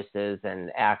indie voices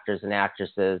and actors and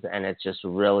actresses, and it's just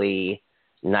really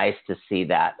nice to see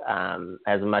that,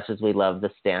 as much as we love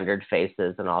the standard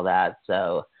faces and all that.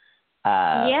 So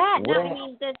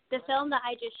the film that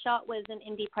I just shot was an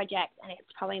indie project, and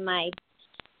it's probably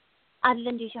other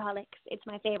than Douchaholics, it's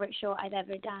my favorite short I've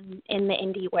ever done in the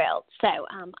indie world. So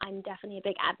I'm definitely a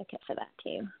big advocate for that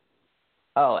too.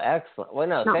 Oh, excellent. Well,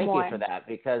 no, thank you for that,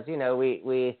 because,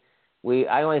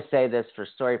 I only say this for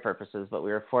story purposes, but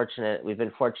we've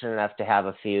been fortunate enough to have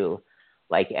a few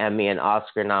like Emmy and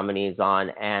Oscar nominees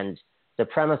on, and the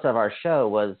premise of our show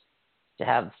was to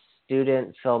have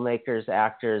student filmmakers,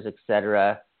 actors,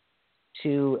 etc.,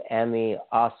 2 Emmy,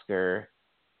 Oscar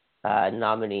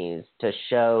nominees to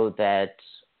show that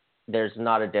there's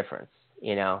not a difference,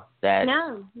 that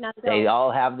no, not at they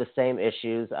all have the same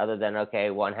issues, other than, okay,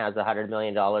 one has $100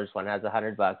 million, one has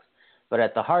 $100, but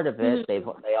at the heart of it, they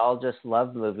all just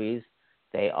love movies.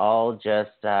 They all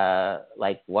just,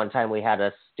 like one time we had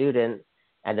a student,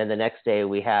 and then the next day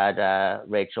we had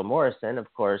Rachel Morrison.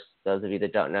 Of course, those of you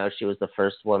that don't know, she was the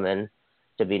first woman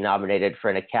to be nominated for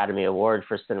an Academy Award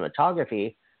for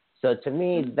cinematography. So to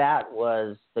me, that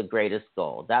was the greatest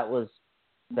goal. That was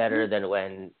better than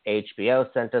when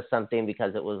HBO sent us something,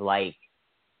 because it was like,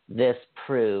 this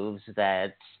proves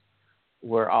that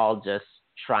we're all just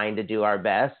trying to do our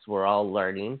best. We're all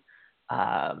learning.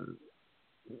 To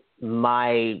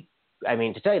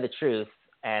tell you the truth,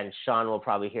 and Sean will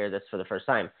probably hear this for the first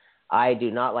time, I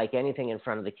do not like anything in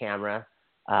front of the camera.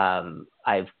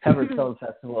 I've covered film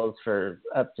festivals for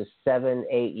up to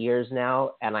 7-8 years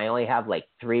now, and I only have like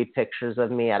 3 pictures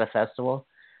of me at a festival.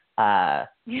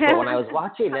 But when I was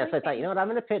watching this, I thought, you know what, I'm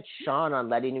going to pitch Sean on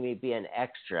letting me be an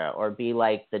extra or be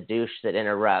like the douche that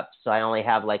interrupts. So I only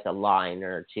have like a line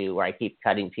or two where I keep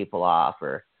cutting people off,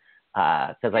 or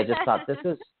because I just thought this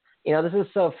is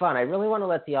so fun. I really want to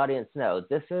let the audience know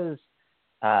this is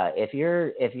if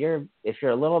you're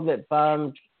a little bit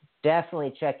bummed,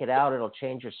 definitely check it out. It'll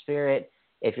change your spirit.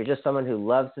 If you're just someone who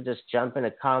loves to just jump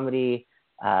into comedy,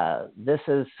 this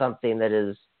is something that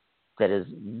is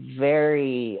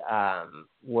very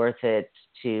worth it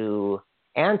to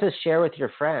share with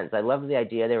your friends. I love the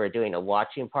idea they were doing a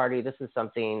watching party. This is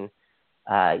something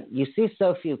you see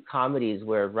so few comedies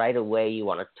where right away you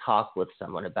want to talk with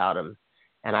someone about them.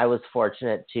 And I was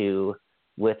fortunate to,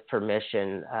 with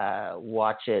permission,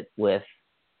 watch it with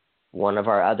one of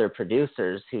our other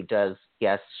producers who does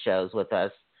guest shows with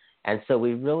us. And so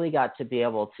we really got to be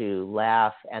able to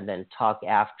laugh and then talk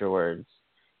afterwards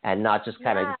and not just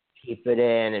kind of keep it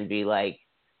in and be like,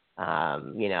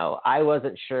 I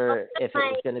wasn't sure if it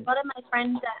was going to be. A lot of my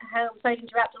friends at home, sorry to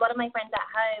interrupt, a lot of my friends at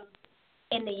home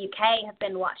in the UK have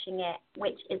been watching it,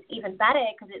 which is even better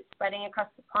because it's spreading across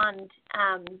the pond.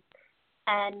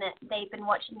 And they've been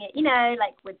watching it,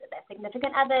 like with their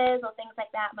significant others or things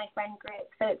like that, my friend group.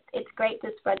 So it's great to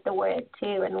spread the word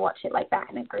too and watch it like that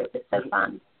in a group. It's so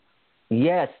fun.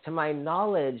 Yes, to my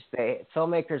knowledge,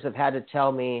 filmmakers have had to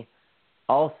tell me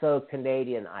also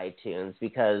Canadian iTunes,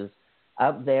 because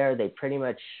up there they pretty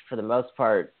much, for the most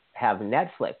part, have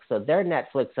Netflix. So their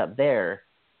Netflix up there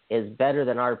is better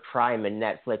than our Prime and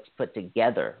Netflix put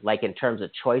together, like in terms of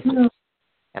choices. Mm-hmm.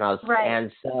 And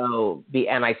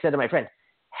I said to my friend,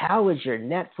 how is your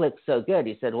Netflix so good?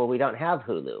 He said, well, we don't have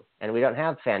Hulu and we don't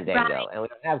have Fandango and we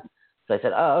don't have. So I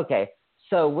said, oh, okay.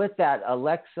 So with that,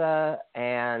 Alexa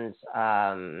and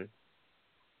I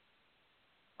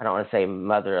don't want to say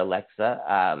Mother Alexa.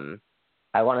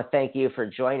 I want to thank you for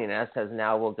joining us, as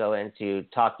now we'll go into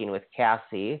talking with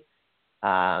Cassie.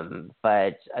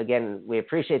 But again, we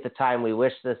appreciate the time. We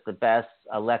wish this the best.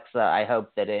 Alexa, I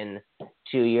hope that in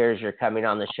 2 years you're coming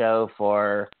on the show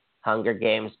for Hunger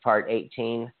Games Part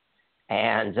 18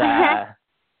 and yes,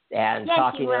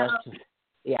 talking to us.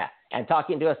 Yeah, and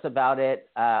talking to us about it.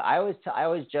 I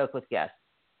always joke with guests.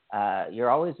 You're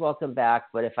always welcome back,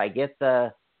 but if I get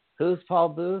the who's Paul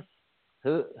Booth,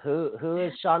 who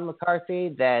is Sean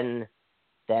McCarthy, then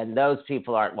those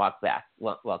people aren't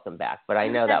welcome back. But I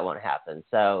know that won't happen.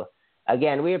 So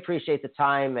again, we appreciate the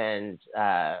time, and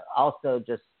also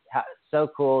just so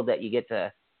cool that you get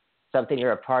to, something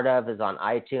you're a part of is on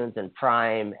iTunes and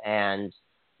Prime, and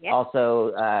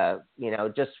also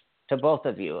just to both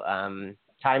of you,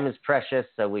 time is precious.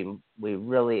 So it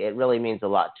really means a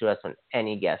lot to us when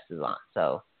any guest is on.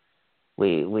 So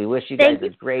we wish you guys a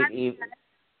great evening.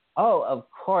 Oh, of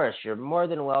course, you're more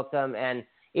than welcome. And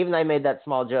even though I made that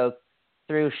small joke,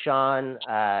 through Sean,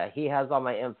 he has all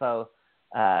my info.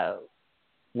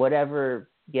 Whatever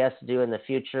guests do in the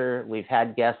future, we've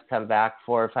had guests come back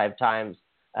 4 or 5 times.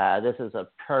 This is a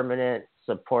permanent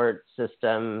support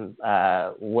system,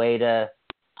 way to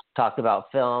talk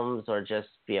about films or just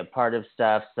be a part of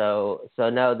stuff. So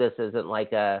no, this isn't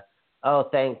like oh,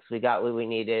 thanks, we got what we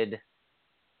needed.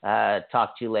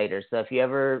 Talk to you later. So if you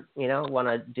ever, want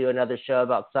to do another show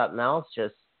about something else,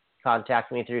 just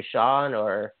contact me through Sean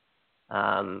or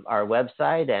our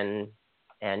website,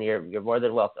 and you're more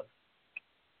than welcome.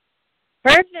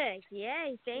 Perfect.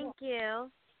 Yay. Thank you.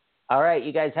 All right.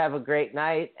 You guys have a great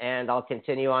night, and I'll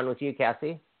continue on with you,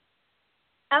 Cassie.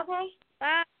 Okay.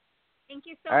 Bye. Thank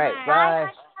you so much. All right.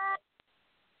 Bye.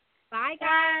 Bye,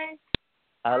 guys.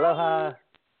 Aloha.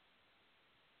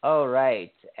 All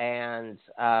right. And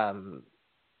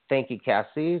thank you,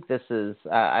 Cassie. This is,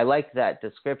 I like that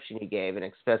description you gave, and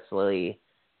especially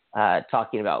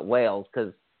talking about Wales,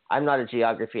 because I'm not a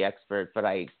geography expert, but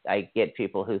I get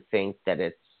people who think that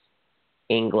it's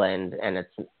England and it's,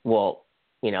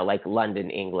 like London,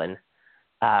 England.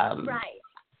 Right.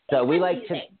 So we like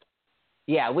to,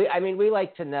 we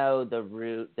like to know the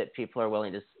route that people are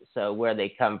willing to, so where they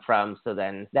come from. So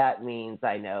then that means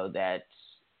I know that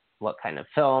what kind of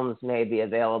films may be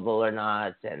available or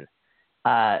not. And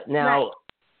now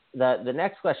the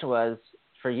next question was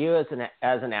for you as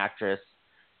an actress.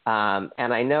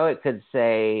 And I know it could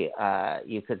say,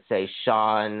 you could say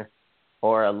Sean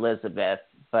or Elizabeth,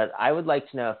 but I would like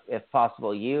to know if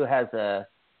possible, you as a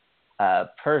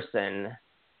person,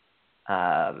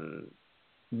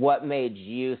 what made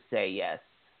you say yes?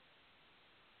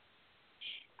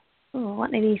 Oh,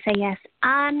 what made me say yes?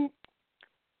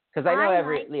 Because I know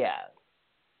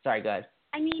Sorry, go ahead.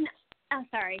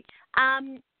 Sorry.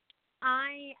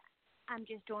 I am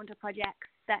just drawn to projects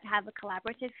that have a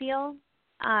collaborative feel,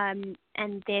 and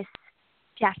this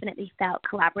definitely felt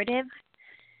collaborative.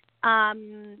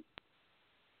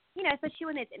 You know, especially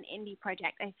when it's an indie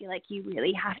project, I feel like you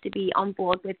really have to be on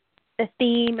board with the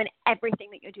theme and everything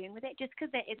that you're doing with it, just because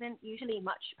there isn't usually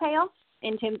much payoff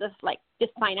in terms of like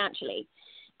just financially.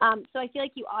 So I feel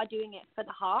like you are doing it for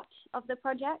the heart of the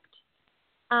project.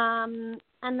 And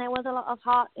there was a lot of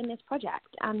heart in this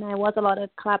project, and there was a lot of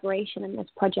collaboration in this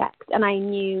project. And I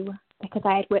knew, because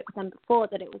I had worked with them before,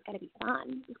 that it was going to be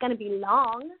fun. It was going to be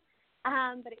long,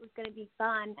 but it was going to be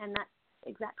fun, and that's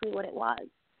exactly what it was.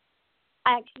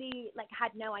 I actually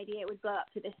had no idea it would blow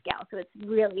up to this scale, so it's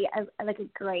really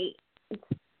great.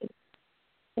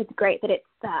 It's great that it's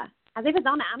as if it's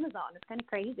on Amazon. It's kind of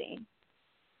crazy.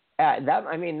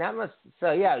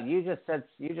 You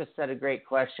just said a great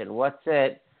question. What's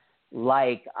it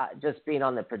like just being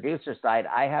on the producer side?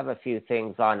 I have a few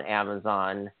things on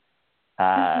Amazon,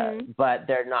 but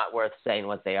they're not worth saying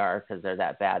what they are because they're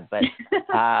that bad. But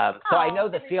so I know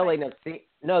the feeling of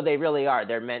no, they really are.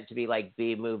 They're meant to be like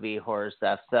B-movie horror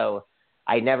stuff. So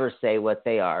I never say what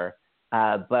they are.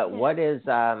 But what is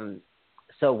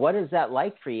what is that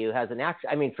like for you as an actor?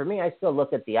 I mean, for me, I still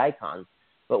look at the icons.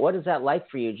 But what is that like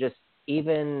for you, just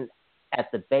even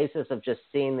at the basis of just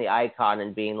seeing the icon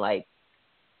and being like,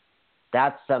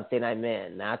 that's something I'm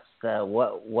in. That's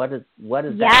what is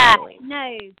that feeling?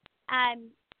 No,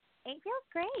 it feels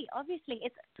great. Obviously,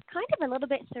 it's kind of a little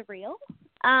bit surreal.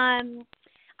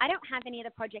 I don't have any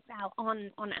other projects out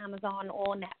on Amazon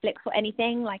or Netflix or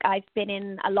anything. Like, I've been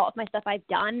in a lot of my stuff I've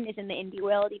done is in the indie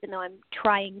world, even though I'm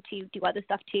trying to do other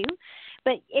stuff too.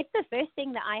 But it's the first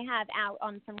thing that I have out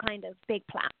on some kind of big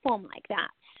platform like that.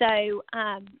 So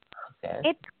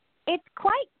it's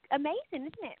quite amazing,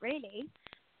 isn't it? Really.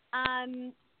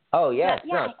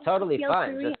 It's totally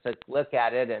fun just to look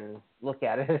at it.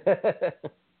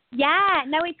 Yeah,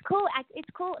 no, it's cool. It's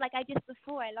cool. Like,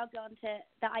 before I logged on to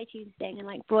the iTunes thing and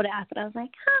brought it up, and I was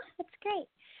like, that's great.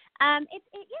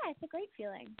 It's a great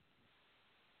feeling.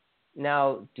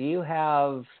 Now, do you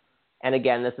have? And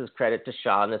again, this is credit to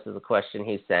Sean. This is a question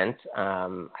he sent.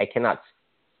 I cannot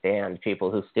stand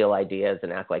people who steal ideas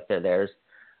and act like they're theirs.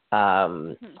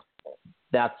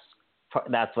 That's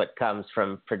what comes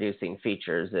from producing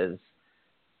features. Is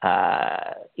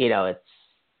it's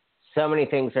so many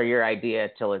things are your idea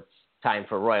till it's time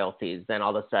for royalties. Then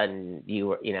all of a sudden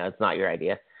it's not your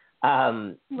idea.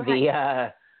 Right.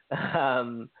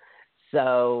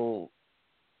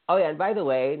 And by the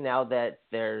way, now that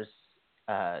there's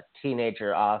a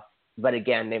teenager off, but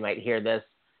again, they might hear this,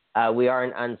 we are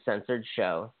an uncensored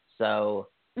show. So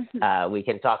we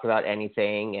can talk about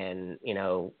anything, and,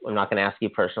 I'm not going to ask you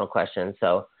personal questions.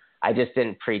 So I just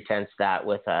didn't pretense that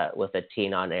with a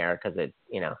teen on air because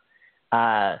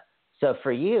so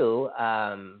for you,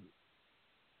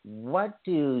 what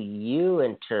do you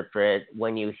interpret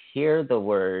when you hear the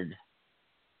word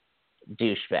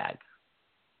douchebag?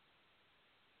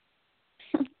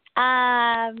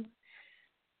 I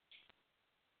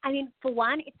mean, for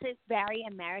one, it's a very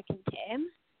American term.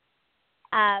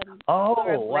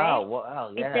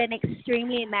 Wow, yeah. It's an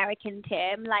extremely American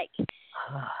term.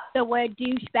 The word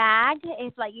douchebag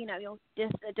is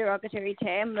just a derogatory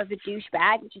term of a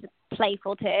douchebag, which is a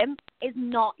playful term, is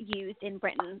not used in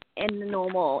Britain in the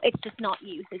normal. It's just not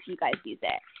used as you guys use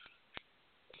it.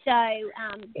 So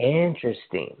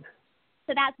interesting.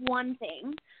 So that's one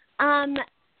thing.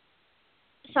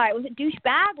 Sorry, was it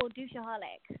douchebag or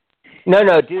douchaholic? No,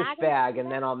 douchebag,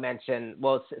 and then I'll mention.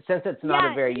 Well, since it's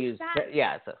not a very used,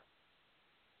 So.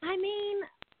 I mean,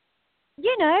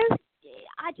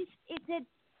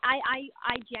 I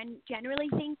generally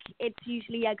think it's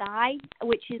usually a guy,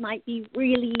 which might be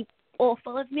really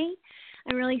awful of me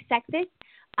and really sexist.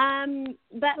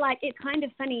 But it's kind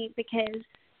of funny because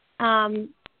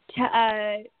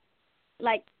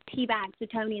Teabag, so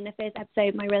Tony in the first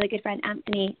episode, my really good friend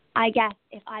Anthony, I guess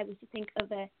if I was to think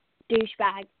of a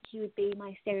douchebag, he would be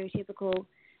my stereotypical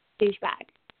douchebag.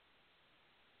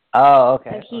 Oh,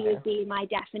 okay. So he would be my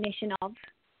definition of.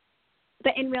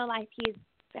 But in real life, he is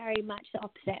very much the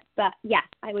opposite. But yeah,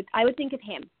 I would think of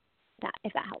him.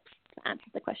 If that helps to answer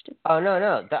the question. Oh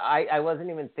no, I wasn't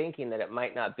even thinking that it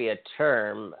might not be a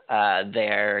term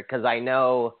there, because I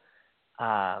know.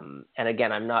 And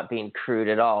again, I'm not being crude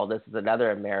at all. This is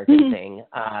another American thing.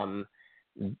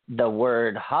 The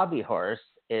word hobby horse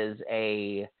is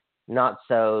it's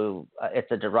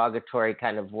a derogatory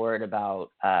kind of word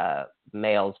about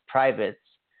males' privates.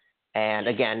 And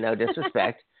again, no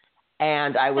disrespect.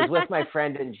 And I was with my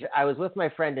friend in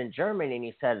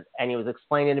Germany, and he was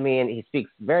explaining to me, and he speaks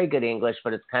very good English,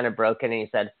 but it's kind of broken. And he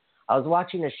said, I was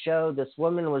watching a show. This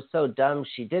woman was so dumb.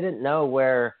 She didn't know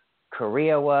where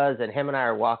Korea was, and him and I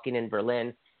are walking in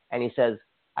Berlin, And he says,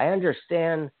 I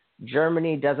understand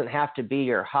Germany doesn't have to be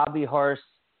your hobby horse.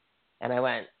 And I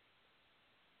went,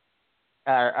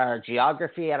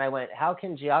 geography. And I went, how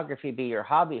can geography be your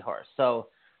hobby horse? So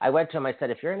I went to him, I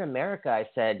said, if you're in America, I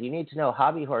said, you need to know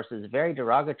hobby horse is very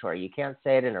derogatory. You can't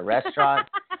say it in a restaurant.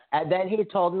 And then he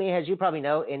told me, as you probably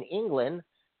know, in England,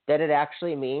 that it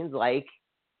actually means like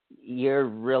you're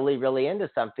really, really into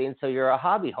something. So you're a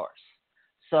hobby horse.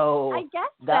 So I guess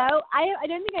so. I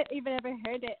don't think I've even ever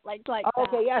heard it like that.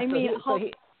 Okay,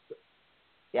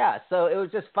 yeah. So it was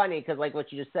just funny because like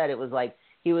what you just said, it was like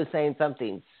he was saying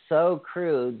something so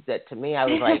crude that to me I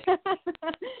was like,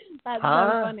 that's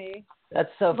so funny.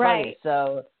 That's so right.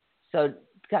 funny. So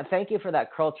God, thank you for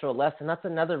that cultural lesson. That's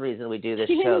another reason we do this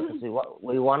show because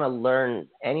we want to learn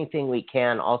anything we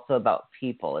can also about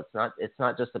people. It's not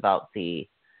just about the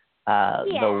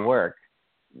work.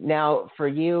 Now, for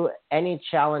you, any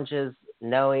challenges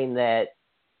knowing that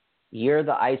you're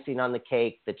the icing on the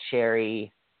cake, the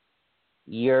cherry,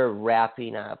 you're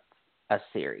wrapping up a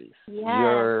series.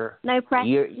 Yeah. No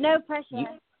pressure. No pressure.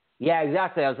 Yeah,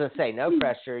 exactly. I was going to say, no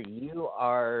pressure. You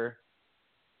are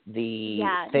the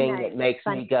thing that makes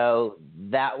me go,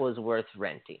 that was worth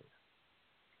renting.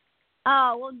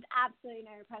 Oh, well, absolutely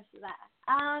no pressure there.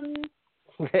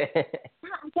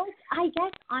 I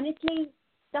guess, honestly,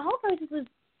 the whole process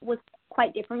was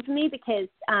quite different for me because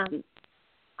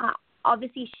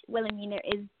obviously Wilhelmina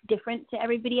is different to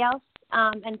everybody else.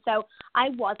 And so I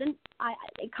wasn't,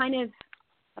 how do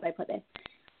I put this?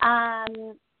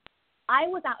 I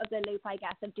was out of the loop, I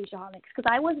guess, of Douchaholics because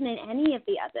I wasn't in any of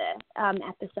the other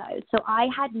episodes. So I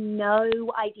had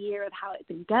no idea of how it had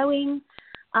been going,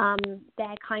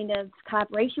 their kind of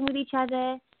collaboration with each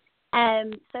other.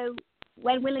 So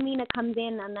when Wilhelmina comes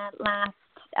in on that last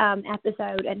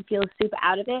episode and feels super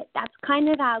out of it, that's kind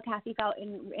of how Kathy felt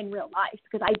in real life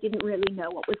because I didn't really know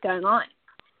what was going on.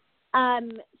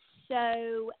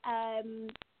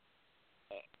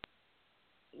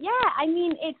 Yeah, I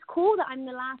mean, it's cool that I'm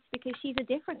the last because she's a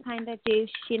different kind of douche,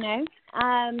 you know.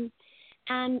 And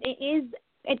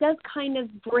it does kind of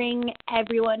bring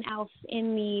everyone else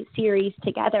in the series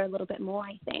together a little bit more,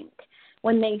 I think.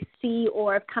 When they see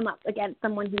or have come up against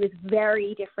someone who is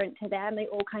very different to them, they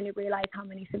all kind of realize how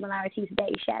many similarities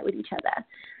they share with each other.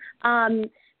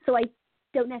 So I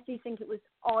don't necessarily think it was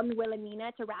on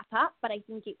Wilhelmina to wrap up, but I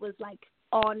think it was like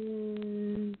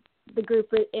on the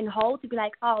group in whole to be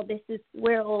like, oh,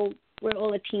 we're all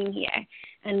a team here,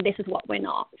 and this is what we're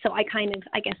not. So I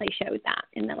guess I showed that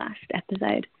in the last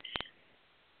episode.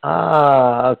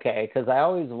 Okay, because I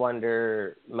always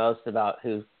wonder most about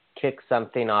who kicks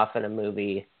something off in a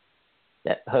movie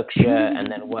that hooks you, and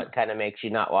then what kind of makes you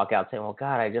not walk out saying, well,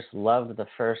 God, I just loved the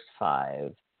first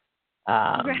 5.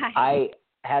 Right.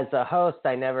 As a host,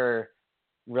 I never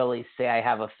really say I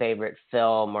have a favorite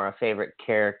film or a favorite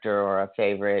character or a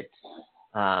favorite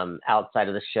outside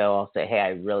of the show. I'll say, hey, I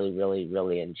really, really,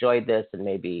 really enjoyed this, and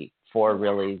maybe 4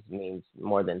 reallys means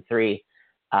more than 3.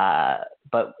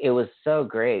 But it was so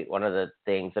great. One of the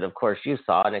things that, of course, you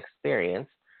saw and experienced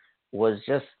was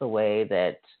just the way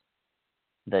that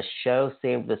the show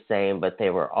seemed the same, but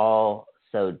they were all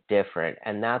so different.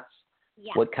 And that's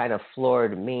what kind of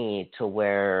floored me to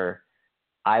where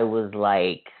I was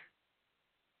like,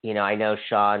 you know, I know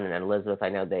Sean and Elizabeth, I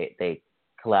know they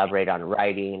collaborate on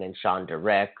writing, and Sean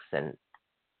directs and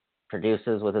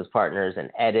produces with his partners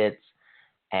and edits.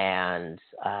 And,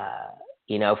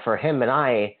 you know, for him and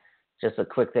I, just a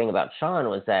quick thing about Sean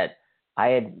was that I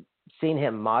had seen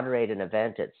him moderate an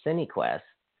event at CineQuest,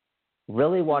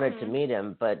 really wanted to meet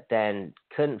him, but then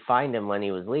couldn't find him when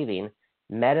he was leaving,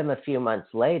 met him a few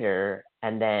months later,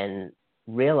 and then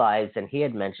realized, and he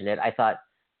had mentioned it, I thought,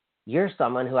 you're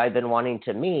someone who I've been wanting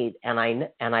to meet, and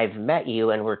I've met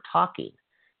you, and we're talking.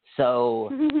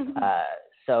 So,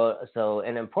 so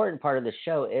an important part of the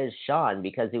show is Sean,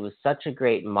 because he was such a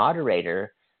great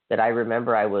moderator that I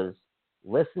remember I was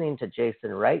listening to Jason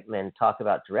Reitman talk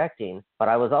about directing, but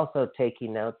I was also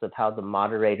taking notes of how the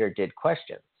moderator did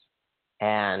questions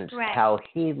and how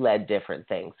he led different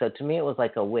things. So to me, it was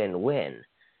like a win-win.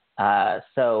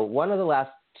 So one of the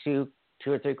last two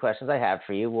or three questions I have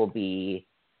for you will be,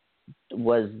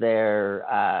 was there,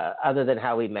 other than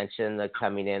how we mentioned the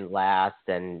coming in last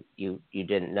and you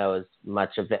didn't know as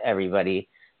much of everybody,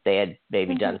 they had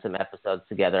maybe done some episodes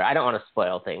together. I don't want to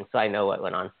spoil things, so I know what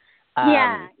went on.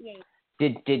 Yeah.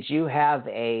 Did you have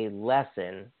a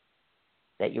lesson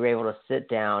that you were able to sit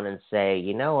down and say,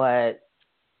 you know what,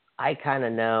 I kind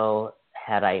of know,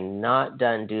 had I not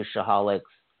done Douchaholics,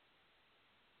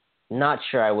 not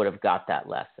sure I would have got that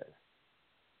lesson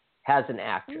as an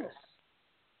actress?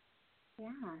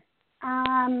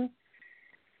 Yeah.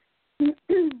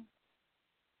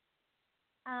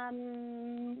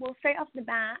 Well, straight off the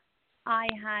bat, I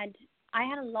had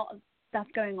a lot of stuff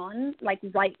going on, like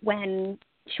right when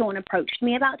Sean approached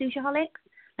me about Douchaholics.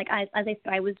 Like as I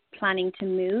said, I was planning to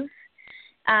move.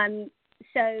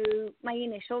 So my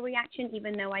initial reaction,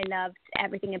 even though I loved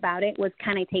everything about it, was,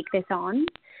 can I take this on?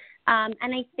 And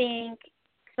I think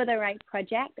for the right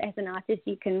project, as an artist,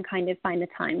 you can kind of find the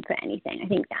time for anything. I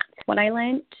think that's what I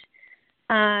learned.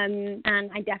 And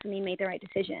I definitely made the right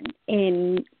decision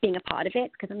in being a part of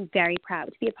it, because I'm very proud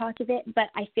to be a part of it. But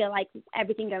I feel like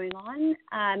everything going on,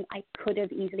 I could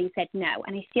have easily said no.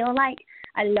 And I feel like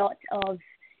a lot of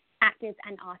actors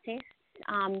and artists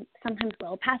sometimes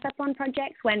will pass up on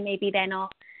projects when maybe they're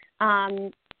not,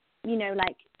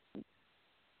 like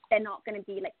they're not going to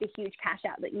be like the huge cash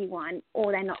out that you want,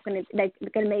 or they're going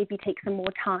to maybe take some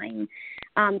more time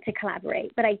to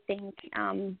collaborate. But I think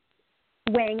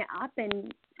weighing it up,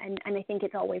 and I think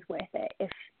it's always worth it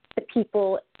if the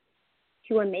people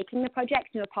who are making the project,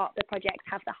 who are part of the project,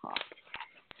 have the heart.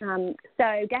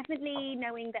 So definitely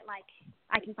knowing that like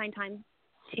I can find time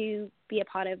to be a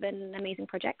part of an amazing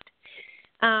project.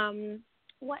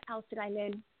 What else did I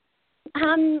learn?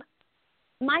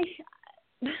 My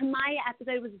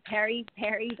episode was very,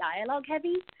 very dialogue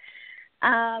heavy,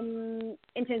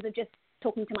 in terms of just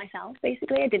talking to myself,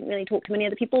 basically. I didn't really talk to many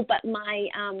other people, but my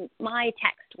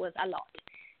text was a lot.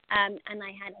 And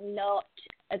I had a lot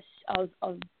of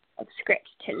script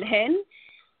to learn.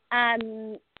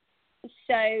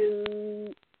 So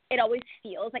it always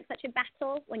feels like such a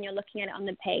battle when you're looking at it on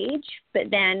the page, but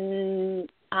then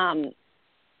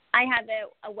I have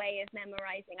a way of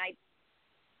memorizing.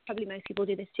 Probably most people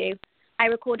do this too. I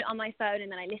record it on my phone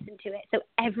and then I listen to it. So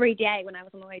every day when I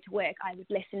was on my way to work, I would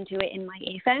listen to it in my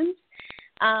earphones.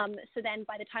 So then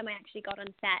by the time I actually got on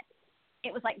set,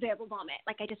 it was like verbal vomit.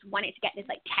 Like I just wanted to get this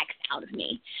like text out of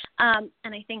me. And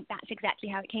I think that's exactly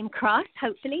how it came across,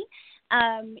 hopefully,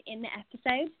 in the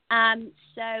episode.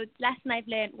 So the lesson I've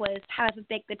learned was, however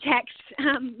big the text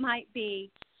might be,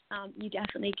 you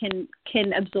definitely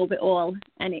can absorb it all,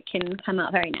 and it can come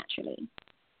out very naturally.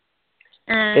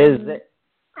 Is it?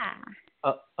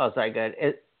 Sorry. Good.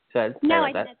 Good. No,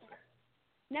 I said that.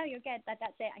 No, you're good. That's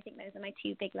it. I think those are my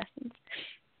two big lessons.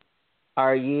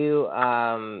 Are you?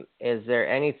 Is there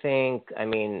anything? I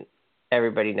mean,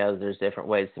 everybody knows there's different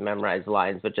ways to memorize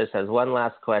lines, but just as one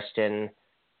last question,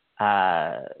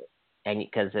 and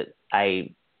because I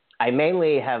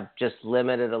mainly have just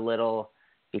limited a little,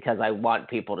 because I want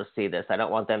people to see this. I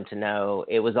don't want them to know.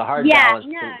 It was a hard balance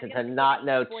to not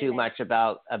know too much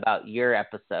about your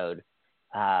episode.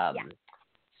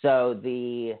 So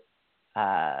the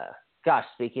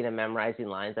speaking of memorizing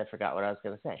lines, I forgot what I was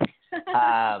going to say.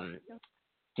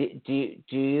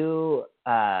 Do you?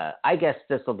 I guess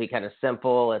this will be kind of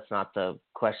simple. It's not the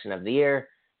question of the year,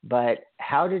 but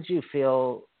how did you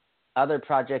feel? Other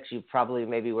projects you've probably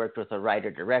maybe worked with a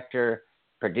writer, director,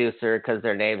 producer, because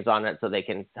their name's on it, so they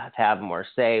can have more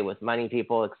say with money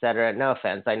people, etc. No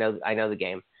offense, I know the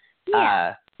game.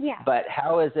 Yeah. But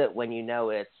how is it when you know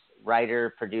it's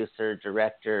writer, producer,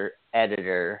 director,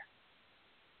 editor,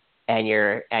 and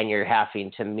you're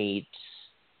having to meet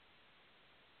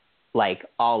like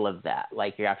all of that?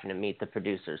 Like you're having to meet the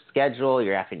producer's schedule,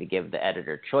 you're having to give the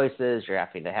editor choices, you're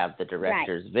having to have the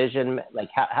director's vision. Like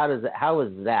how is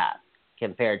that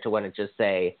compared to when it just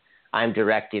say, I'm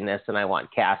directing this and I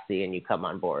want Cassie and you come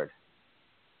on board?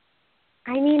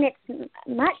 I mean, it's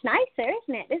much nicer,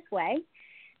 isn't it, this way?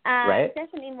 Right. It's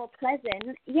definitely more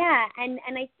pleasant. Yeah, and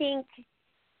I think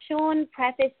Sean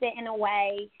prefaced it in a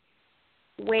way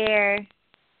where,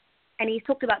 and he's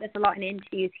talked about this a lot in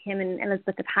interviews him and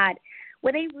Elizabeth have had,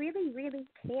 where they really, really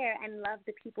care and love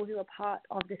the people who are part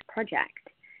of this project,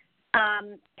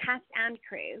 cast and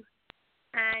crew.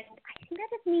 And I think that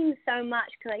just means so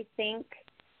much, because I think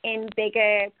in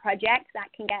bigger projects that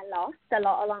can get lost a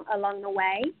lot along the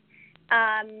way.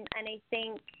 And I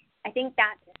think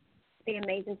that's the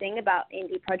amazing thing about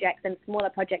indie projects and smaller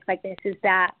projects like this, is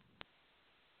that,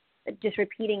 just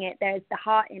repeating it, there's the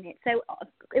heart in it. So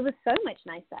it was so much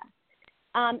nicer.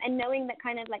 And knowing that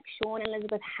kind of like Sean and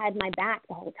Elizabeth had my back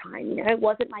the whole time, you know, it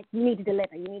wasn't like, you need to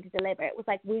deliver. It was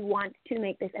like, we want to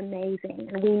make this amazing,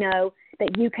 and we know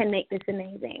that you can make this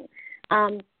amazing.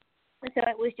 So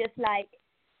it was just like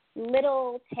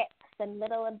little tips and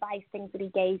little advice, things that he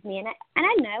gave me. And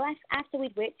I know after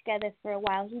we'd worked together for a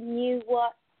while, he knew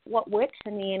what worked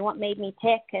for me and what made me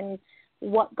tick and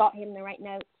what got him the right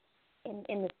notes in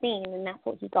the scene, and that's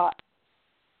what he got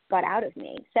out of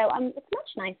me. So it's much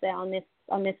nicer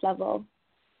on this level.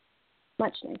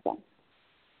 Much nicer.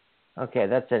 Okay,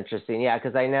 that's interesting. Yeah,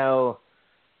 because I know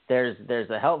there's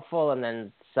a helpful and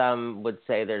then some would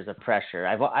say there's a pressure.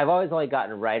 I've always only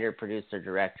gotten writer, producer,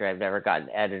 director. I've never gotten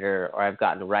editor, or I've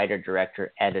gotten writer,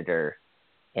 director, editor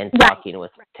in talking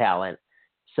with talent.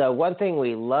 So one thing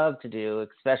we love to do,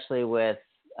 especially with,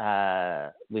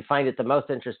 we find it the most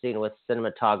interesting with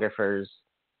cinematographers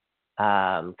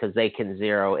because they can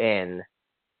zero in,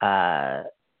 and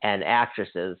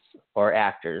actresses or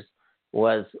actors,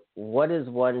 was what is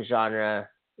one genre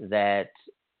that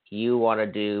you want to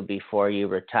do before you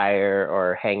retire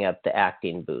or hang up the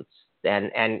acting boots?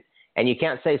 And you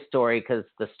can't say story because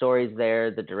the story's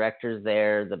there, the director's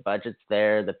there, the budget's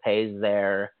there, the pay's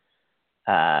there.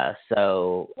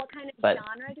 So what kind of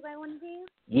genre do I want to do?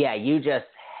 Yeah, you just,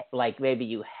 like, maybe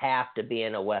you have to be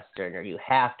in a Western or you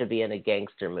have to be in a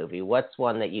gangster movie. What's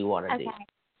one that you want to do?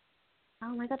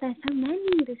 Oh my God, there's so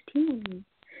many. There's too many.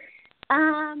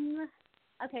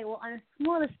 Okay, well, on a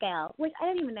smaller scale, which I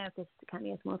don't even know if this can be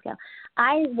a small scale,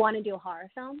 I want to do a horror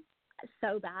film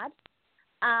so bad.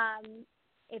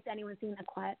 If anyone's seen A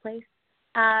Quiet Place,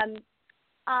 I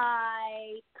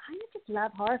kind of just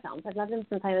love horror films. I've loved them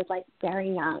since I was, like, very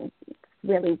young. It's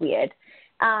really weird.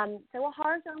 So a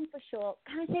horror film for sure.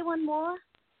 Can I say one more?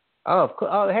 Oh, of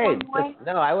course. Oh, hey.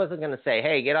 No, I wasn't going to say,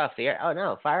 hey, get off the air. Oh,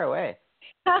 no, fire away.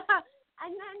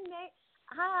 And then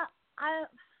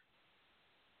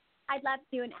I'd love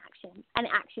to do an action. An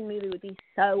action movie would be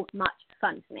so much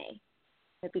fun for me.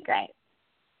 It'd be great.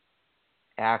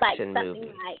 Action like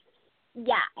movie.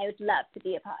 I would love to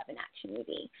be a part of an action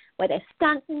movie where there's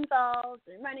stunts involved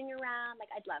and running around. Like,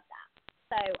 I'd love that.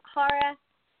 So horror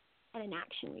and an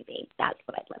action movie. That's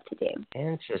what I'd love to do.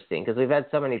 Interesting, because we've had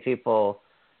so many people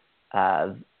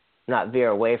not veer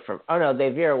away from. Oh no, they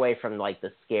veer away from, like,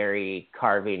 the scary,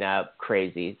 carving up,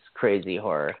 crazy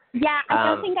horror. Yeah, I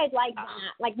don't think I'd like that.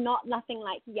 Like, nothing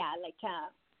like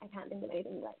I can't think of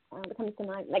anything that comes to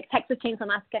mind. Like Texas Chainsaw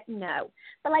Massacre, no.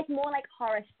 But, like, more like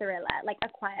horror thriller, like A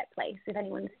Quiet Place. If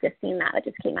anyone's just seen that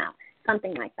just came out,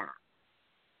 something like that.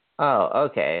 Oh,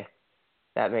 okay,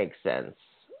 that makes sense.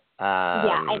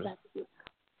 Yeah, I'd love to do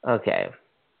that. Okay.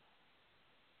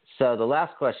 So the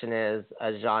last question is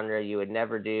a genre you would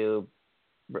never do.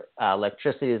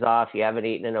 Electricity is off. You haven't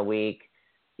eaten in a week.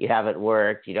 You haven't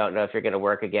worked. You don't know if you're going to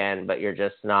work again, but you're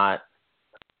not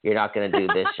going to do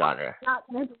this genre. Not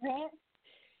going to do it?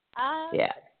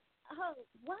 Yeah. Oh,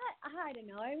 what? I don't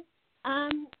know.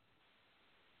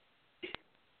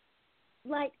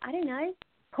 Like, I don't know.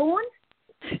 Porn?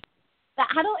 The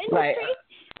adult industry? Right.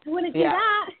 I wouldn't do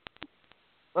that.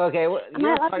 Okay, well, you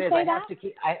know what's funny is I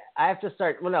have to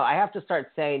start. Well, no, I have to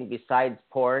start saying besides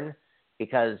porn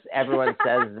because everyone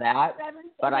says that,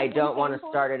 but I don't want to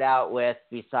start it out with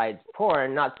besides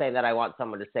porn. Not saying that I want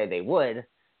someone to say they would,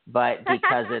 but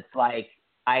because it's like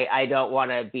I don't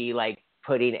want to be, like,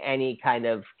 putting any kind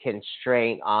of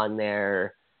constraint on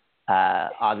their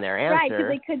answer. Right, because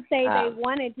they could say they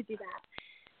wanted to do that.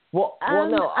 Well,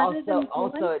 no.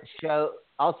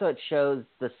 Also, it shows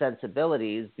the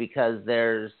sensibilities because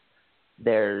there's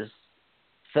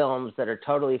films that are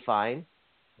totally fine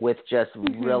with just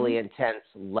really intense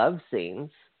love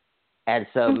scenes, and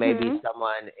so maybe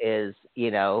someone is,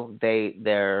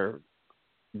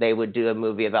 they would do a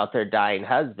movie about their dying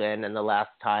husband and the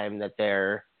last time that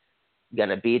they're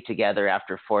gonna be together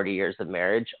after 40 years of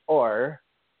marriage, or.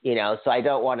 So I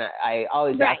don't want to. I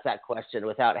always ask that question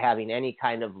without having any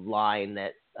kind of line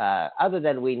that, other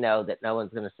than we know that no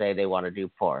one's going to say they want to do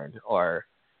porn or,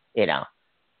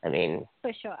 I mean.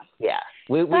 For sure. Yeah,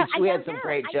 we had some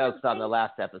great jokes on the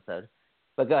last episode,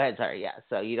 but go ahead. Sorry. Yeah.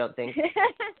 So you don't think?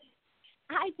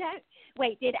 I don't.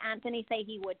 Wait, did Anthony say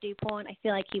he would do porn? I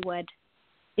feel like he would.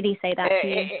 Did he say that to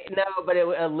you? No, but it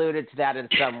alluded to that in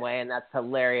some way, and that's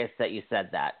hilarious that you said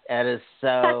that. It is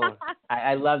so.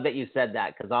 I love that you said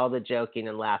that because all the joking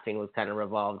and laughing was kind of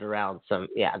revolved around some.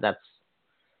 Yeah, that's.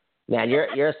 Man,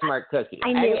 you're a smart cookie.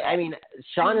 I mean,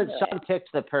 Sean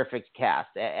picked the perfect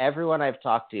cast. Everyone I've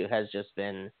talked to has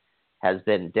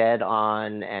been dead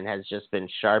on and has just been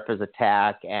sharp as a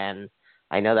tack. And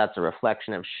I know that's a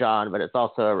reflection of Sean, but it's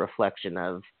also a reflection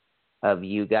of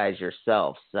you guys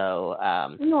yourself. So,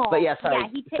 but yeah, sorry.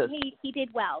 Yeah, he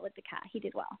did well with the cat. He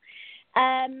did well.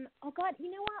 Oh God,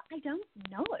 you know what? I don't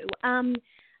know.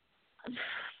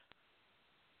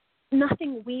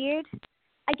 Nothing weird.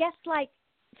 I guess, like,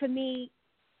 for me,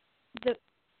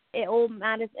 it all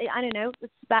matters. I don't know.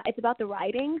 It's about the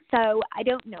writing. So I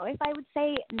don't know if I would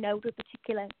say no to a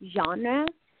particular genre.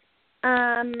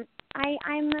 I'm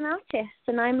an artist,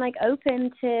 and I'm, like,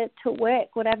 open to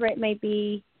work, whatever it may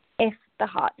be, if the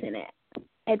heart's in it.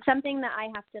 It's something that I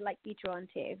have to, like, be drawn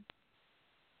to.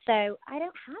 So I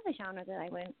don't have a genre that I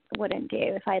wouldn't do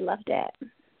if I loved it.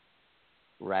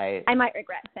 Right. I might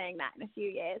regret saying that in a few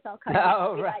years. I'll come Oh,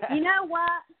 and be right. like, you know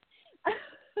what?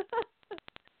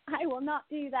 I will not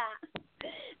do that.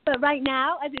 But right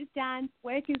now, as it stands,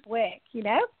 work is work, you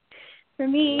know? For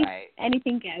me, Right.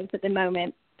 anything goes at the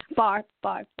moment. Far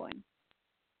fun.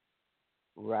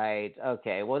 Right.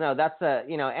 Okay. Well, no, that's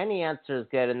any answer is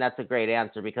good, and that's a great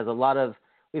answer because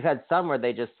we've had some where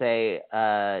they just say,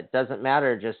 doesn't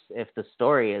matter just if the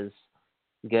story is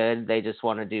good, they just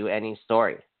want to do any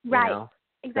story. Right. You know?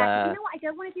 Exactly. You know what? I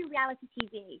don't want to do reality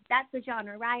TV. That's the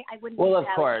genre, right? I wouldn't. Well, do of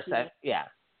reality course. TV. Yeah.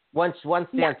 Once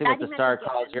Dancing with the that's Star a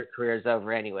calls, given. your career's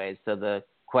over anyways, so the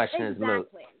question is moot.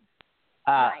 Exactly.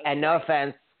 And no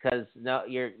offense, because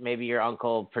maybe your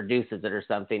uncle produces it or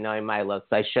something, knowing my looks.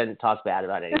 I shouldn't talk bad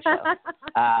about any show.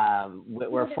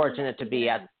 We're fortunate to be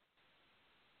at.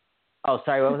 Oh,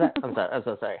 sorry. What was that? I'm sorry. I'm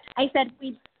so sorry. I said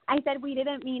we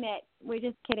didn't mean it. We're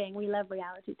just kidding. We love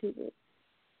reality TV.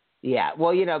 Yeah.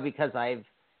 Well, because I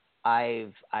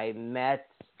met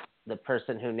the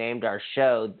person who named our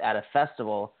show at a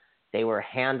festival. They were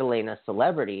handling a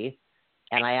celebrity,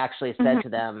 and I actually said to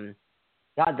them,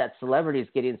 God, that celebrity's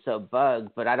getting so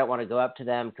bugged, but I don't want to go up to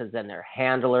them because then their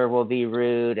handler will be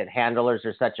rude, and handlers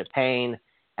are such a pain.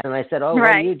 And I said,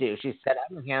 what do you do? She said,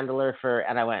 I'm a handler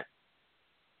and I went,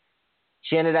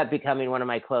 she ended up becoming one of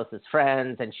my closest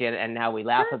friends, and now we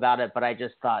laugh about it, but I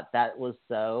just thought that was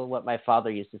so what my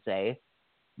father used to say,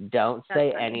 don't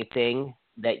say anything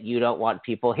that you don't want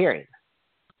people hearing.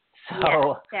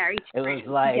 So very true. It was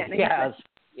like, I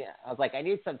was like, I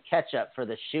need some ketchup for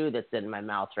the shoe that's in my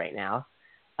mouth right now.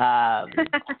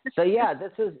 So yeah,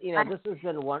 this has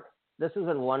been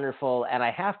wonderful, and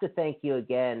I have to thank you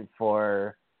again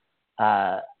for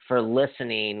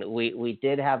listening. We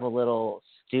did have a little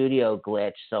studio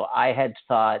glitch, so I had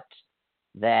thought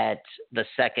that the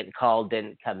second call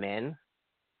didn't come in,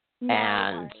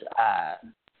 and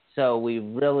so we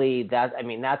really that's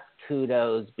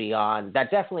kudos beyond.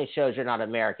 That definitely shows you're not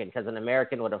American, because an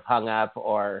American would have hung up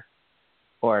or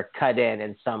cut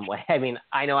in some way. I mean,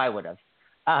 I know I would have.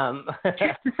 You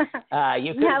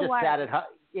could have just sat at home.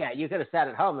 Yeah, you could have sat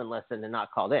at home and listened and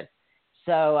not called in.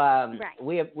 So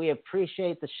we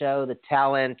appreciate the show, the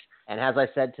talent, and as I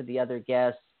said to the other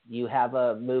guests, you have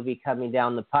a movie coming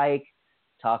down the pike.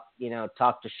 Talk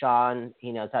to Sean.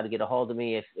 He knows how to get a hold of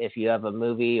me if you have a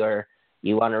movie or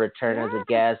you want to return as a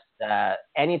guest.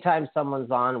 Anytime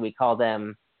someone's on, we call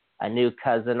them a new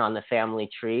cousin on the family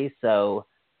tree. So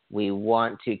we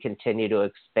want to continue to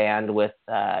expand with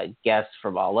guests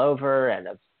from all over and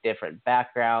of different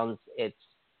backgrounds. It's,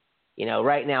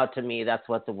 right now to me, that's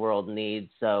what the world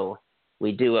needs. So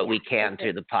we do what we can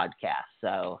through the podcast.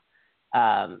 So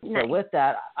with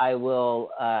that, I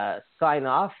will sign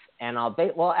off, and I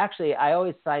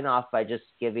always sign off by just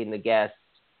giving the guests,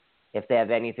 if they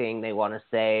have anything they want to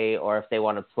say or if they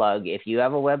want to plug. If you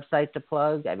have a website to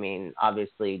plug, I mean,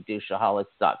 obviously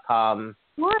douchaholics.com.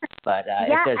 Sure. But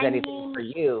if there's anything for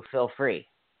you, feel free.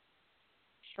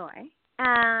 Sure.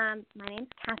 My name's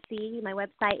Cassie. My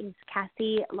website is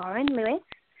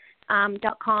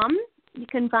CassieLaurenLewis.com. You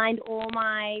can find all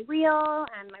my reel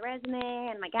and my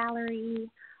resume and my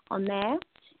gallery on there.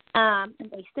 I'm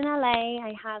based in LA.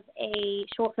 I have a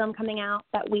short film coming out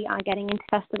that we are getting into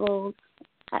festivals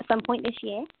at some point this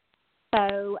year.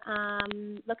 So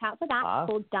look out for that. It's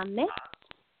called Done This.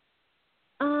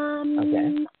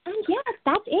 And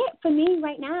that's it for me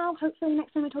right now. Hopefully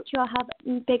next time I talk to you, I'll have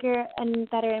bigger and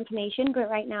better information. But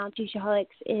right now,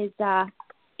 Douchaholics is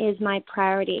my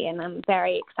priority, and I'm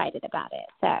very excited about it.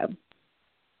 So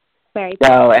very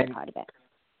proud of it.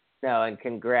 No, and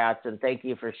congrats, and thank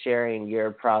you for sharing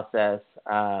your process.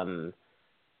 Of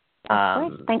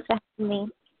course. Thanks for having me.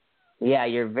 Yeah,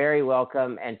 you're very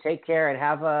welcome, and take care and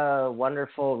have a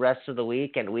wonderful rest of the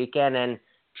week and weekend, and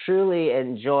truly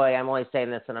enjoy. I'm only saying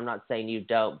this, and I'm not saying you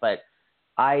don't, but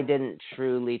I didn't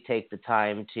truly take the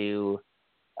time to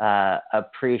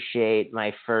appreciate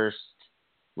my first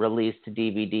release to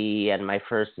DVD and my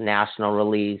first national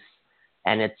release.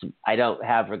 And I don't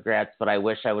have regrets, but I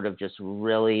wish I would have just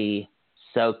really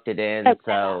soaked it in. Okay.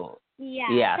 So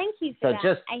yeah, thank you for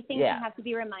that. I think you have to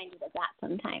be reminded of that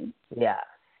sometime. Yeah.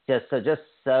 Just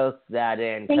soak that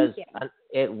in, because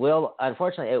it will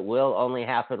only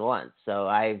happen once. So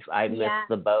I missed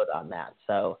the boat on that.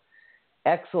 So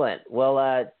excellent.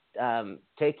 Well,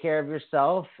 take care of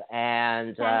yourself,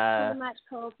 and thanks so much,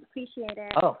 Cole. Appreciate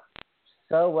it. Oh,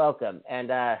 so welcome,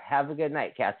 and have a good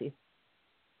night, Cassie.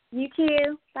 You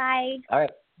too. Bye. All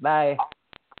right. Bye.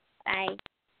 Bye.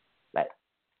 Bye.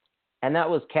 And that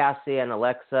was Cassie and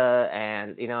Alexa,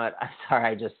 and you know what? I'm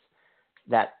sorry.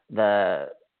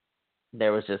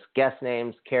 There was just guest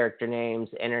names, character names,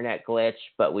 internet glitch,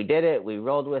 but we did it. We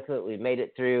rolled with it. We made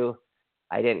it through.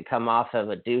 I didn't come off of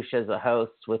a douche as a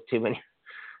host with too many.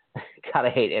 God, I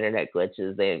hate internet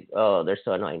glitches. They're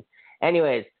so annoying.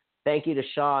 Anyways, thank you to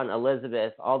Sean,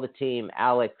 Elizabeth, all the team,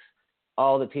 Alex,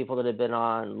 all the people that have been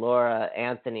on, Laura,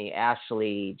 Anthony,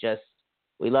 Ashley.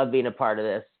 We love being a part of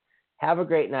this. Have a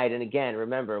great night. And again,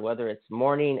 remember, whether it's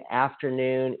morning,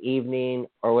 afternoon, evening,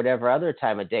 or whatever other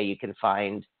time of day you can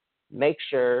find, make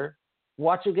sure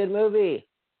watch a good movie.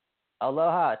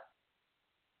 Aloha.